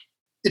worked.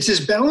 It's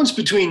this balance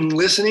between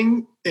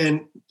listening,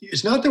 and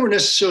it's not that we're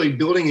necessarily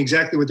building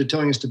exactly what they're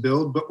telling us to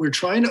build, but we're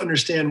trying to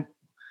understand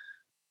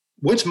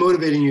what's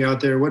motivating you out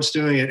there, what's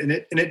doing it.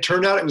 And it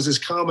turned out it was this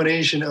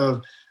combination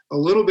of a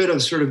little bit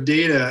of sort of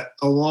data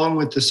along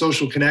with the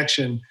social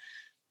connection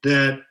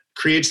that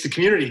creates the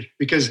community.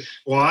 Because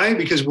why?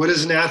 Because what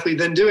is an athlete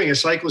then doing? A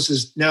cyclist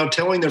is now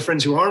telling their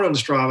friends who aren't on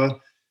Strava,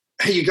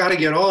 hey, you got to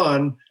get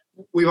on.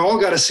 We've all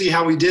got to see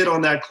how we did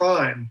on that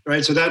climb,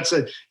 right? So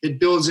it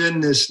builds in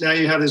this, now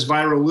you have this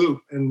viral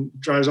loop and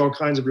drives all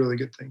kinds of really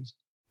good things.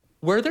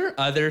 Were there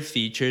other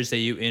features that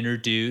you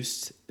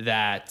introduced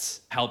that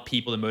helped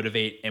people to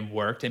motivate and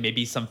worked, and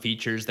maybe some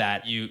features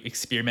that you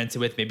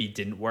experimented with maybe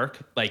didn't work,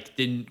 like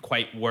didn't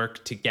quite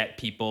work to get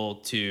people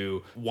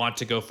to want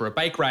to go for a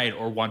bike ride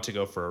or want to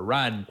go for a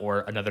run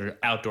or another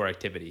outdoor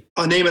activity?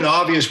 I'll name an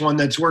obvious one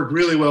that's worked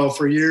really well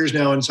for years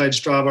now inside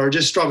Strava, are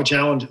just Strava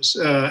challenges.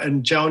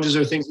 And challenges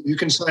are things that you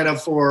can sign up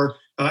for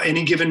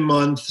any given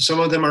month. Some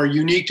of them are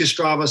unique to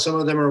Strava. Some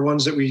of them are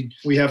ones that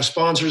we have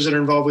sponsors that are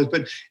involved with.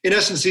 But in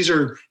essence, these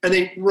are, and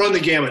they run the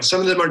gamut. Some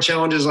of them are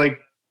challenges like,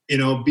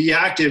 be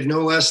active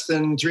no less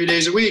than 3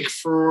 days a week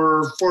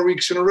for 4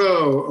 weeks in a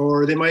row.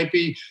 Or they might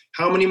be,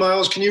 how many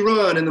miles can you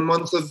run in the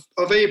month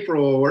of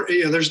April? Or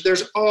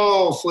there's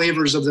all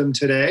flavors of them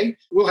today.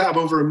 We'll have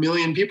over 1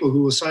 million people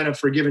who will sign up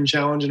for a given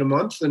challenge in a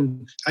month.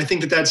 And I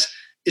think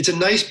it's a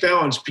nice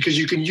balance, because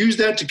you can use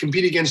that to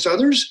compete against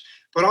others.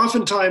 But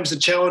oftentimes the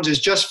challenge is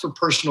just for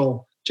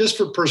personal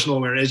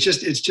awareness.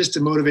 It's just to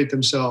motivate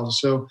themselves.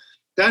 So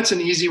that's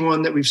an easy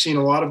one that we've seen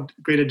a lot of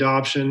great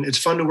adoption. It's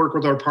fun to work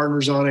with our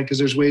partners on it because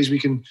there's ways we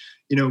can,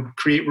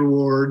 create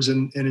rewards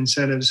and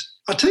incentives.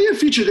 I'll tell you a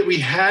feature that we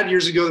had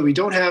years ago that we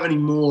don't have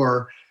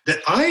anymore that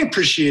I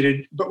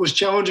appreciated, but was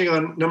challenging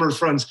on a number of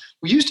fronts.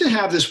 We used to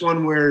have this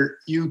one where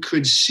you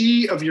could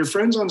see of your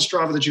friends on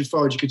Strava that you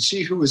followed, you could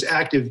see who was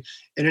active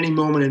at any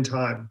moment in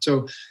time.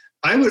 So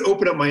I would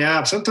open up my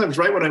app sometimes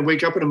right when I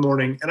wake up in the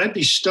morning, and I'd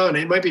be stunned.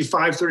 It might be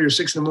 5:30 or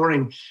 6 in the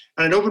morning,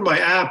 and I'd open my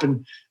app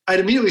and I'd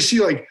immediately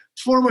see like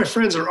 4 of my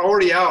friends are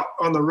already out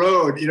on the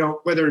road,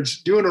 whether it's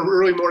doing an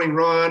early morning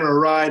run or a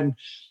ride. And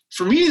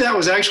for me, that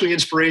was actually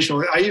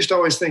inspirational. I used to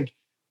always think,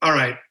 all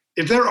right,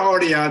 if they're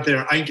already out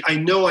there, I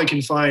know I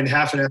can find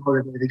half an hour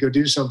a day to go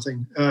do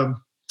something.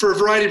 For a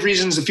variety of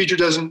reasons, the feature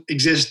doesn't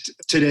exist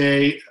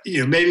today.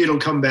 Maybe it'll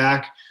come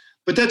back,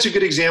 but that's a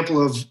good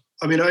example of,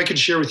 I could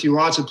share with you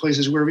lots of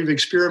places where we've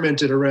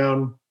experimented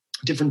around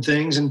different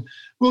things, and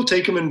we'll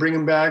take them and bring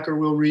them back, or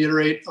we'll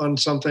reiterate on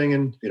something.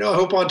 And, I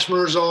hope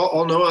entrepreneurs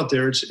all know out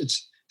there,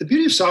 it's the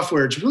beauty of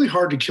software. It's really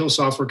hard to kill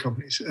software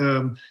companies.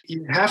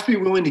 You have to be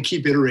willing to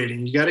keep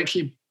iterating. You got to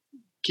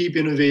keep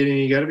innovating.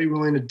 You got to be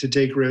willing to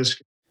take risk.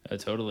 Oh,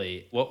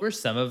 totally. What were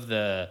some of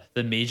the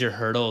major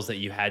hurdles that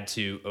you had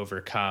to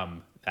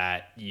overcome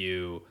that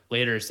you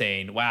later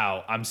saying,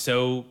 wow, I'm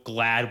so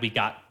glad we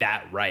got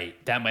that right?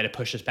 That might have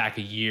pushed us back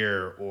a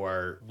year,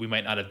 or we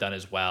might not have done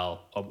as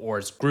well,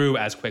 or grew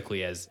as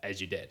quickly as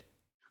you did.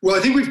 Well, I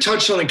think we've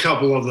touched on a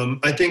couple of them.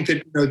 I think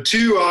that,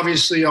 2,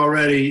 obviously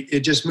already,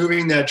 it just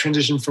moving that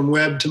transition from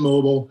web to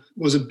mobile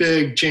was a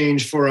big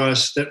change for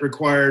us that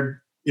required,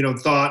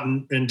 thought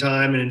and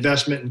time and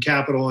investment and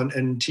capital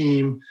and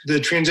team. The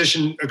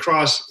transition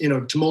across,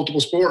 to multiple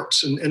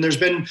sports. And there's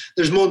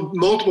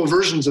multiple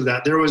versions of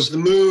that. There was the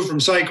move from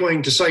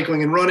cycling to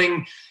cycling and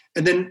running,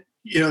 and then,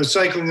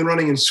 cycling and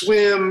running and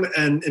swim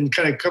and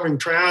kind of covering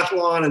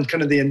triathlon and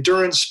kind of the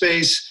endurance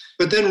space.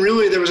 But then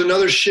really there was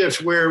another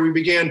shift where we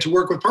began to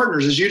work with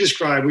partners, as you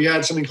described. We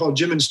had something called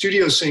Gym and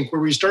Studio Sync,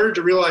 where we started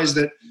to realize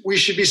that we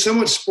should be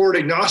somewhat sport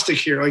agnostic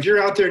here. Like,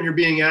 you're out there and you're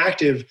being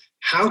active.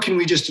 How can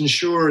we just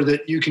ensure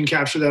that you can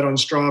capture that on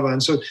Strava?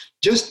 And so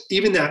just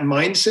even that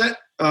mindset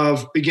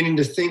of beginning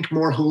to think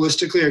more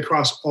holistically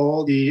across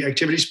all the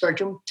activity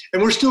spectrum.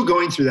 And we're still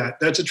going through that.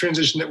 That's a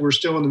transition that we're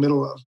still in the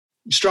middle of.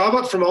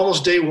 Strava, from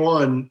almost day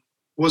one,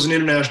 was an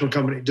international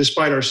company,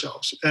 despite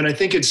ourselves. And I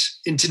think it's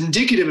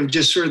indicative of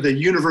just sort of the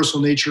universal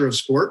nature of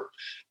sport,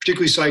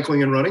 particularly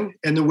cycling and running,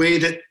 and the way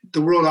that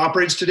the world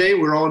operates today.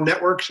 We're all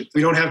networked.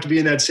 We don't have to be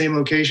in that same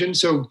location.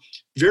 So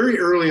very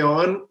early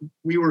on,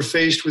 we were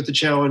faced with the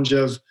challenge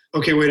of,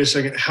 okay, wait a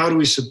second, how do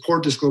we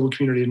support this global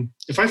community? And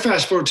if I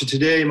fast forward to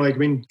today, Mike,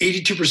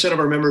 82% of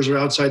our members are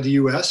outside the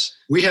US.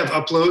 We have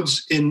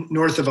uploads in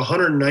north of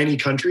 190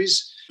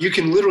 countries. You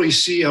can literally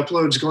see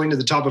uploads going to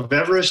the top of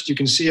Everest. You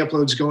can see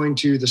uploads going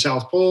to the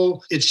South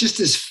Pole. It's just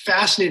this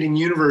fascinating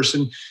universe.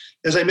 And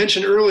as I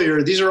mentioned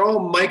earlier, these are all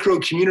micro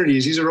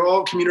communities. These are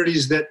all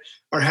communities that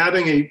are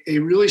having a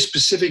really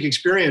specific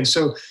experience.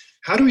 So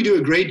how do we do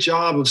a great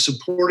job of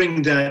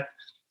supporting that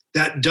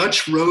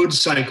Dutch road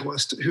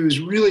cyclist who's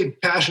really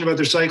passionate about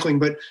their cycling,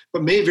 but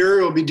may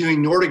very well be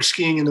doing Nordic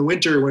skiing in the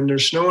winter when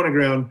there's snow on the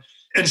ground?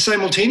 And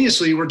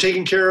simultaneously, we're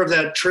taking care of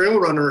that trail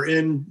runner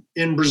in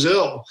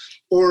Brazil,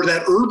 or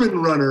that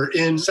urban runner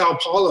in Sao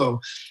Paulo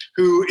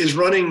who is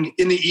running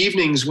in the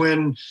evenings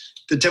when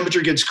the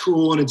temperature gets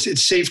cool and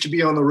it's safe to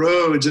be on the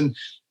roads. And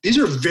these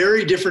are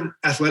very different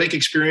athletic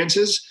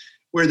experiences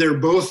where they're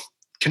both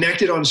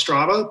connected on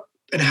Strava,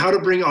 and how to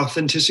bring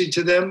authenticity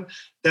to them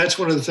that's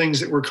one of the things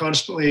that we're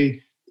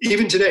constantly,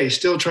 even today,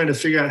 still trying to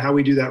figure out how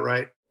we do that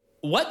right.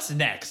 What's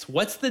next?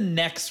 What's the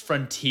next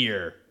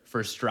frontier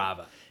for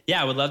Strava?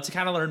 Yeah, I would love to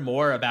kind of learn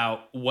more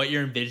about what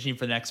you're envisioning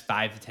for the next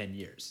 5 to 10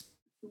 years.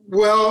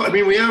 Well, I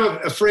mean, we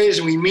have a phrase,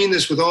 and we mean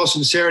this with all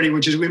sincerity,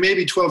 which is we may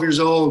be 12 years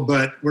old,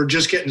 but we're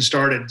just getting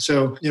started.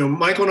 So,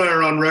 Michael and I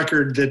are on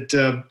record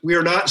that we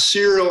are not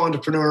serial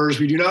entrepreneurs.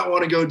 We do not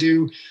want to go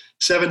do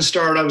 7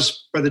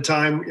 startups by the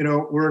time,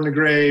 we're in the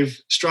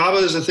grave.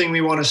 Strava is the thing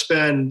we want to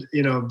spend,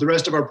 the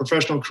rest of our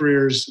professional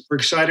careers. We're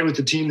excited with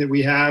the team that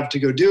we have to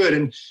go do it.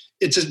 And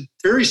it's a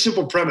very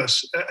simple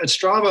premise. At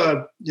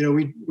Strava,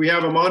 we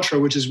have a mantra,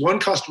 which is one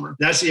customer.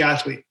 That's the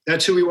athlete.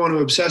 That's who we want to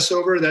obsess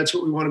over. That's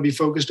what we want to be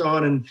focused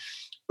on.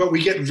 But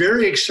we get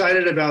very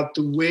excited about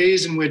the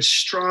ways in which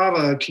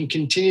Strava can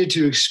continue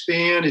to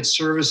expand its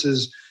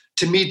services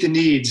to meet the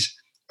needs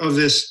of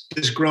this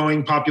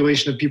growing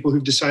population of people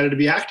who've decided to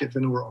be active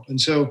in the world. And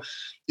so,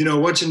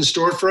 what's in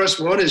store for us?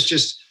 One is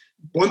just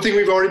one thing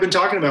we've already been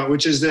talking about,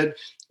 which is that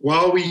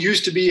while we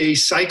used to be a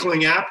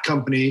cycling app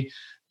company,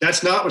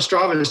 that's not what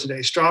Strava is today.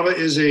 Strava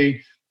is a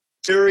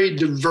very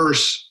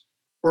diverse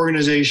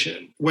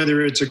organization,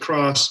 whether it's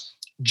across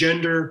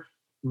gender,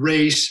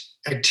 race,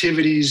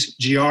 activities,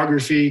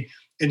 geography.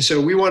 And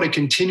so we want to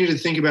continue to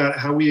think about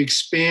how we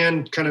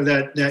expand kind of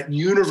that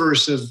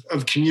universe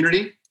of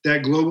community,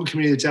 that global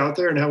community that's out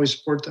there, and how we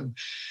support them.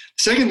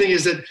 Second thing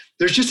is that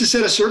there's just a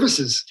set of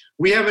services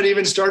we haven't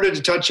even started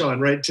to touch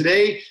on, right?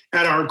 Today,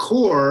 at our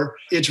core,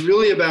 it's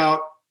really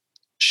about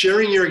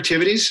sharing your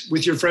activities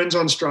with your friends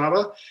on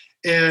Strava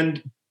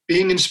and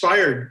being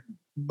inspired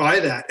by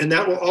that. And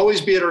that will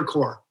always be at our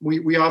core.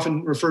 We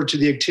often refer to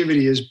the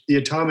activity as the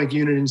atomic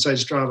unit inside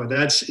Strava.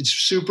 It's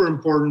super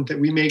important that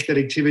we make that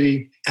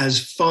activity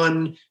as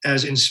fun,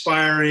 as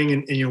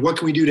inspiring, and what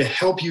can we do to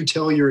help you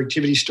tell your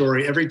activity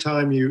story every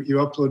time you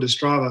upload to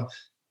Strava.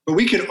 But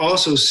we can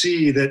also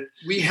see that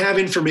we have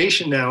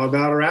information now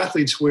about our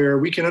athletes where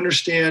we can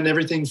understand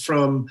everything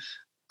from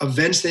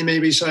events they may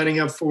be signing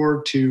up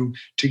for, to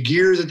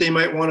gear that they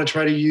might want to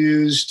try to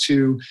use,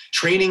 to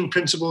training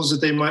principles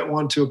that they might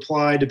want to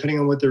apply depending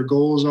on what their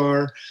goals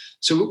are.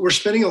 So we're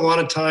spending a lot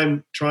of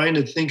time trying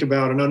to think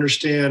about and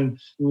understand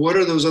what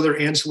are those other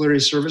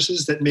ancillary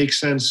services that make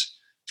sense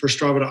for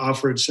Strava to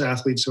offer its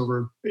athletes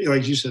over,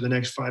 like you said, the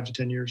next 5 to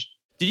 10 years.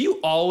 Did you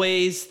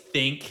always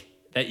think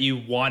that you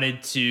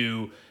wanted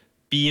to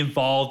be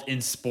involved in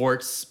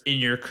sports in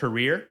your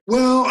career?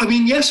 Well, I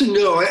mean, yes and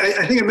no.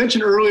 I think I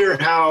mentioned earlier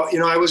how,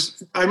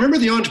 I remember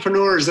the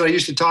entrepreneurs that I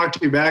used to talk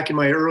to back in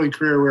my early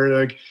career where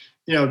like,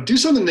 do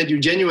something that you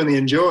genuinely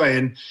enjoy.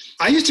 And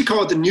I used to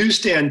call it the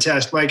newsstand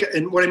test, Mike.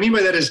 And what I mean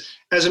by that is,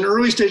 as an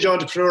early stage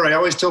entrepreneur, I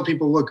always tell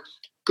people, look,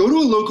 go to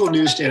a local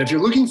newsstand. If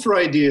you're looking for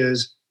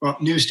ideas, well,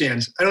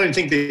 newsstands, I don't even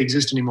think they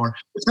exist anymore.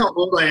 That's how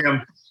old I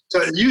am. So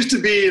it used to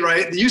be,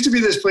 right? There used to be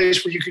this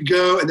place where you could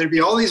go and there'd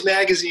be all these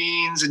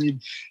magazines and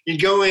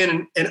you'd go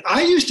in. And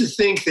I used to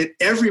think that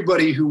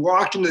everybody who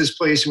walked into this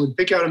place and would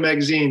pick out a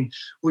magazine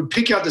would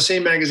pick out the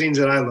same magazines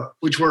that I love,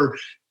 which were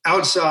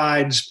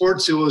Outside,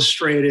 Sports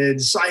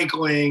Illustrated,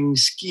 Cycling,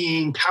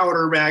 Skiing,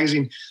 Powder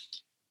Magazine.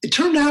 It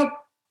turned out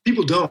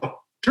people don't.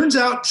 Turns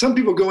out some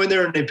people go in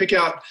there and they pick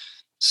out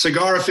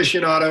Cigar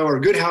Aficionado or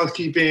Good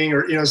Housekeeping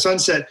or,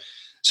 Sunset.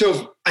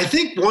 So I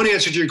think one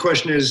answer to your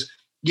question is,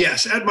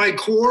 yes, at my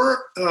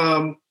core,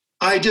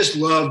 I just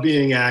love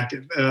being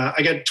active.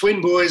 I got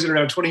twin boys that are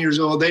now 20 years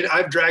old.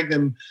 I've dragged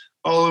them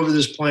all over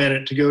this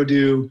planet to go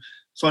do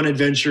fun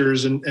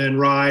adventures and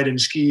ride and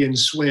ski and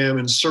swim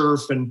and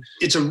surf. And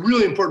it's a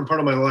really important part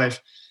of my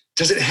life.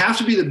 Does it have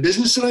to be the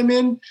business that I'm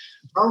in?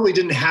 Probably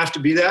didn't have to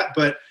be that,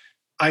 but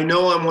I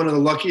know I'm one of the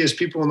luckiest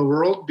people in the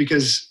world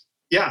because,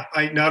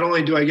 I not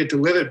only do I get to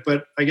live it,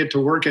 but I get to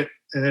work it.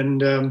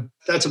 And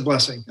that's a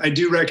blessing. I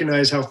do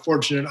recognize how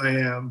fortunate I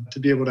am to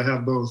be able to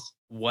have both.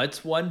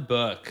 What's one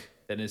book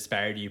that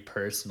inspired you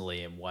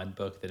personally and one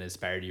book that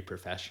inspired you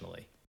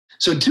professionally?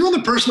 So 2 on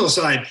the personal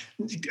side.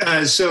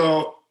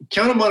 So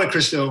Count of Monte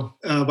Cristo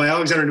by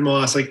Alexander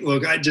Dumas. Like,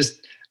 look,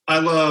 I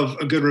love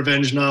a good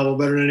revenge novel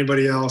better than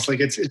anybody else. Like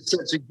it's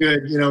such a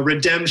good,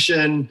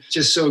 redemption,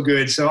 just so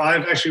good. So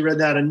I've actually read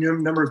that a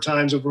number of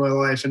times over my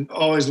life and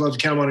always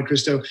loved Count of Monte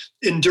Cristo.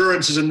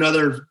 Endurance is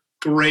another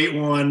great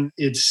one.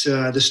 It's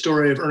the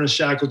story of Ernest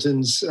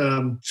Shackleton's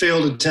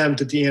failed attempt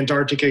at the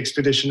Antarctic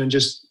expedition.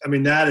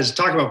 And that is,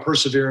 talk about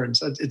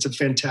perseverance. It's a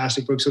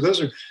fantastic book. So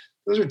those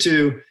are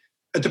 2.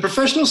 At the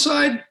professional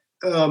side,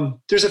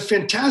 there's a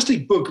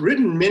fantastic book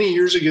written many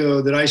years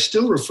ago that I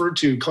still refer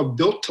to called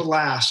Built to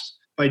Last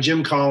by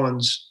Jim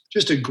Collins.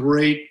 Just a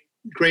great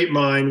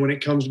mind when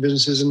it comes to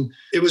businesses. And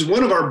it was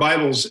one of our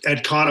Bibles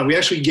at Kana. We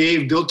actually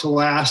gave Built to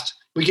Last.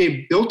 We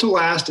gave Built to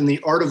Last and The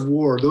Art of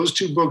War. Those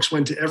 2 books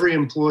went to every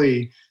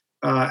employee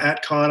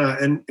at Kana.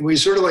 And we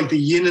sort of like the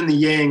yin and the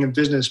yang of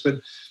business.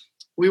 But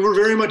we were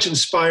very much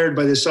inspired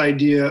by this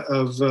idea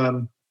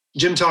of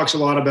Jim talks a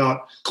lot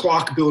about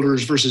clock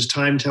builders versus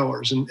time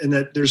tellers, and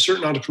that there's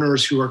certain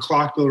entrepreneurs who are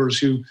clock builders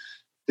who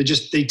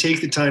they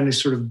take the time to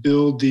sort of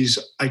build these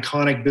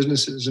iconic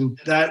businesses. And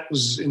that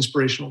was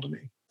inspirational to me.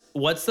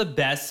 What's the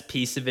best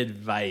piece of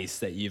advice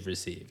that you've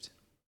received?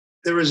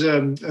 There was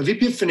a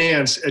VP of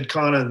finance at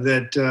Kana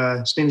that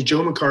his name is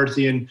Joe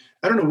McCarthy, and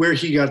I don't know where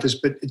he got this,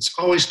 but it's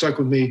always stuck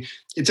with me.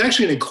 It's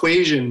actually an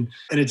equation,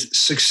 and it's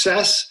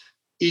success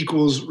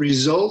equals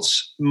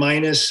results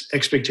minus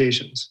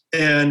expectations.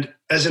 And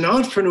as an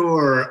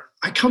entrepreneur,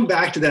 I come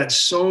back to that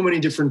so many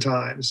different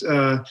times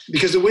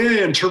because the way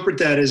I interpret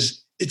that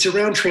is it's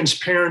around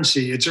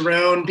transparency. It's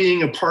around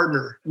being a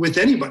partner with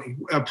anybody,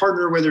 a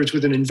partner, whether it's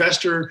with an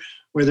investor,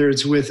 whether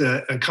it's with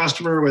a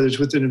customer, whether it's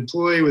with an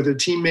employee, with a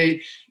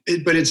teammate.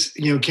 But it's,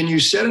 can you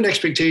set an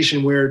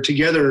expectation where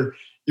together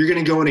you're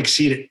going to go and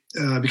exceed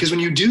it? Because when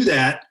you do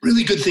that,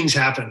 really good things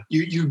happen.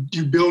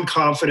 You build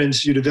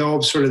confidence, you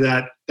develop sort of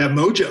that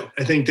mojo,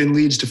 I think then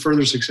leads to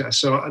further success.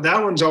 So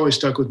that one's always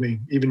stuck with me,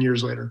 even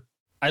years later.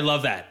 I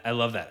love that.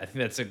 I think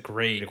that's a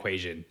great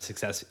equation.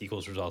 Success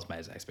equals results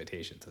minus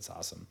expectations. That's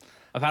awesome.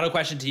 A final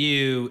question to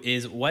you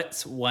is,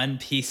 what's one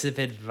piece of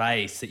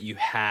advice that you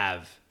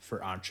have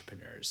for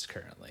entrepreneurs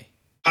currently?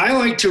 I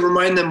like to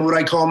remind them what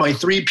I call my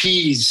 3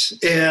 Ps,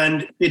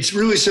 and it's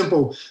really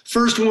simple.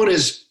 First one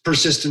is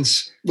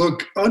persistence.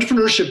 Look,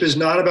 entrepreneurship is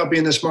not about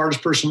being the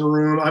smartest person in the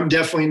room. I'm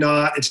definitely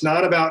not. It's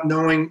not about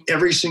knowing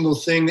every single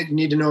thing that you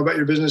need to know about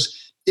your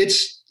business.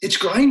 It's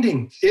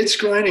grinding. It's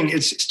grinding.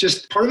 It's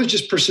just part of it's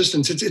just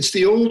persistence. It's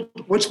the old,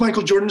 what's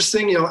Michael Jordan's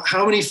thing?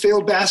 How many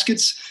failed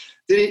baskets?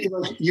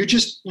 You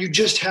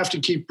just have to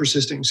keep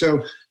persisting.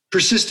 So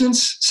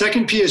persistence.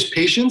 Second P is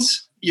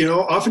patience.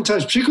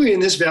 Oftentimes, particularly in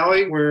this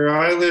valley where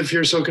I live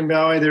here, Silicon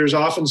Valley, there's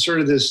often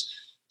sort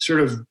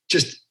of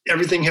just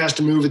everything has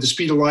to move at the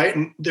speed of light.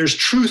 And there's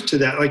truth to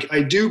that. Like,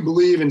 I do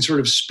believe in sort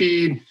of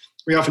speed.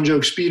 We often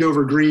joke speed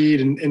over greed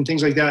and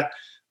things like that.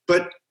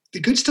 But the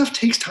good stuff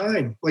takes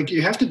time. Like,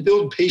 you have to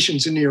build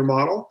patience into your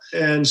model.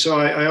 And so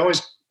I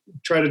always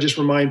try to just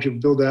remind people,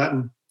 build that.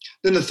 And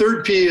then the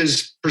third P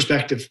is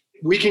perspective.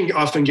 We can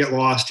often get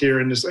lost here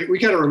in this. Like, we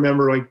got to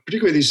remember, like,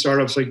 particularly these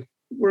startups, like,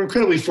 we're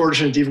incredibly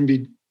fortunate to even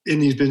be in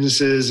these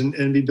businesses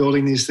and be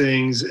building these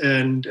things.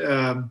 And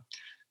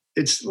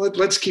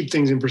let's keep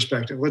things in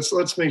perspective.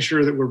 Let's make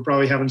sure that we're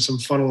probably having some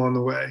fun along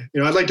the way.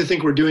 I'd like to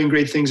think we're doing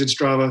great things at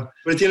Strava,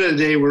 but at the end of the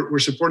day, we're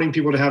supporting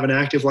people to have an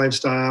active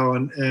lifestyle,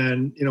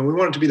 and we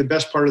want it to be the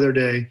best part of their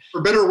day.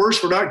 For better or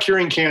worse, we're not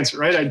curing cancer,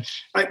 right?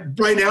 I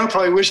right now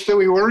probably wish that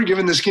we were,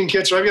 given the skin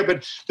cancer I've got,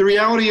 but the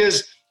reality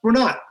is we're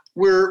not.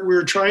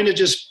 We're trying to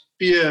just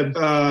be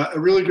a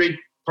really great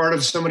part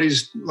of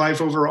somebody's life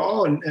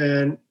overall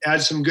and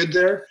add some good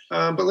there.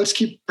 But let's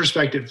keep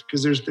perspective,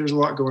 because there's a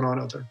lot going on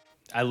out there.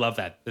 I love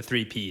that. The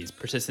 3 Ps,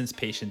 persistence,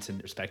 patience,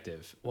 and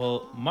perspective.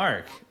 Well,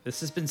 Mark, this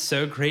has been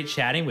so great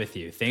chatting with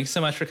you. Thanks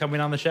so much for coming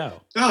on the show.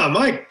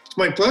 Mike, it's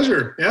my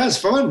pleasure. Yeah, it's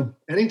fun.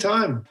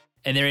 Anytime.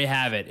 And there you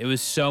have it. It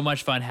was so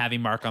much fun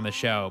having Mark on the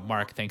show.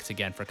 Mark, thanks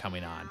again for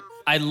coming on.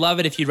 I'd love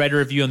it if you'd write a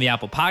review on the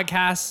Apple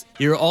Podcasts.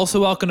 You're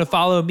also welcome to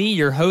follow me,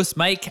 your host,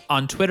 Mike,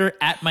 on Twitter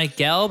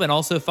 @MikeGelb, and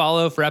also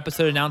follow for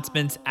episode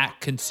announcements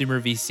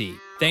 @ConsumerVC.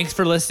 Thanks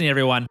for listening,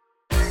 everyone.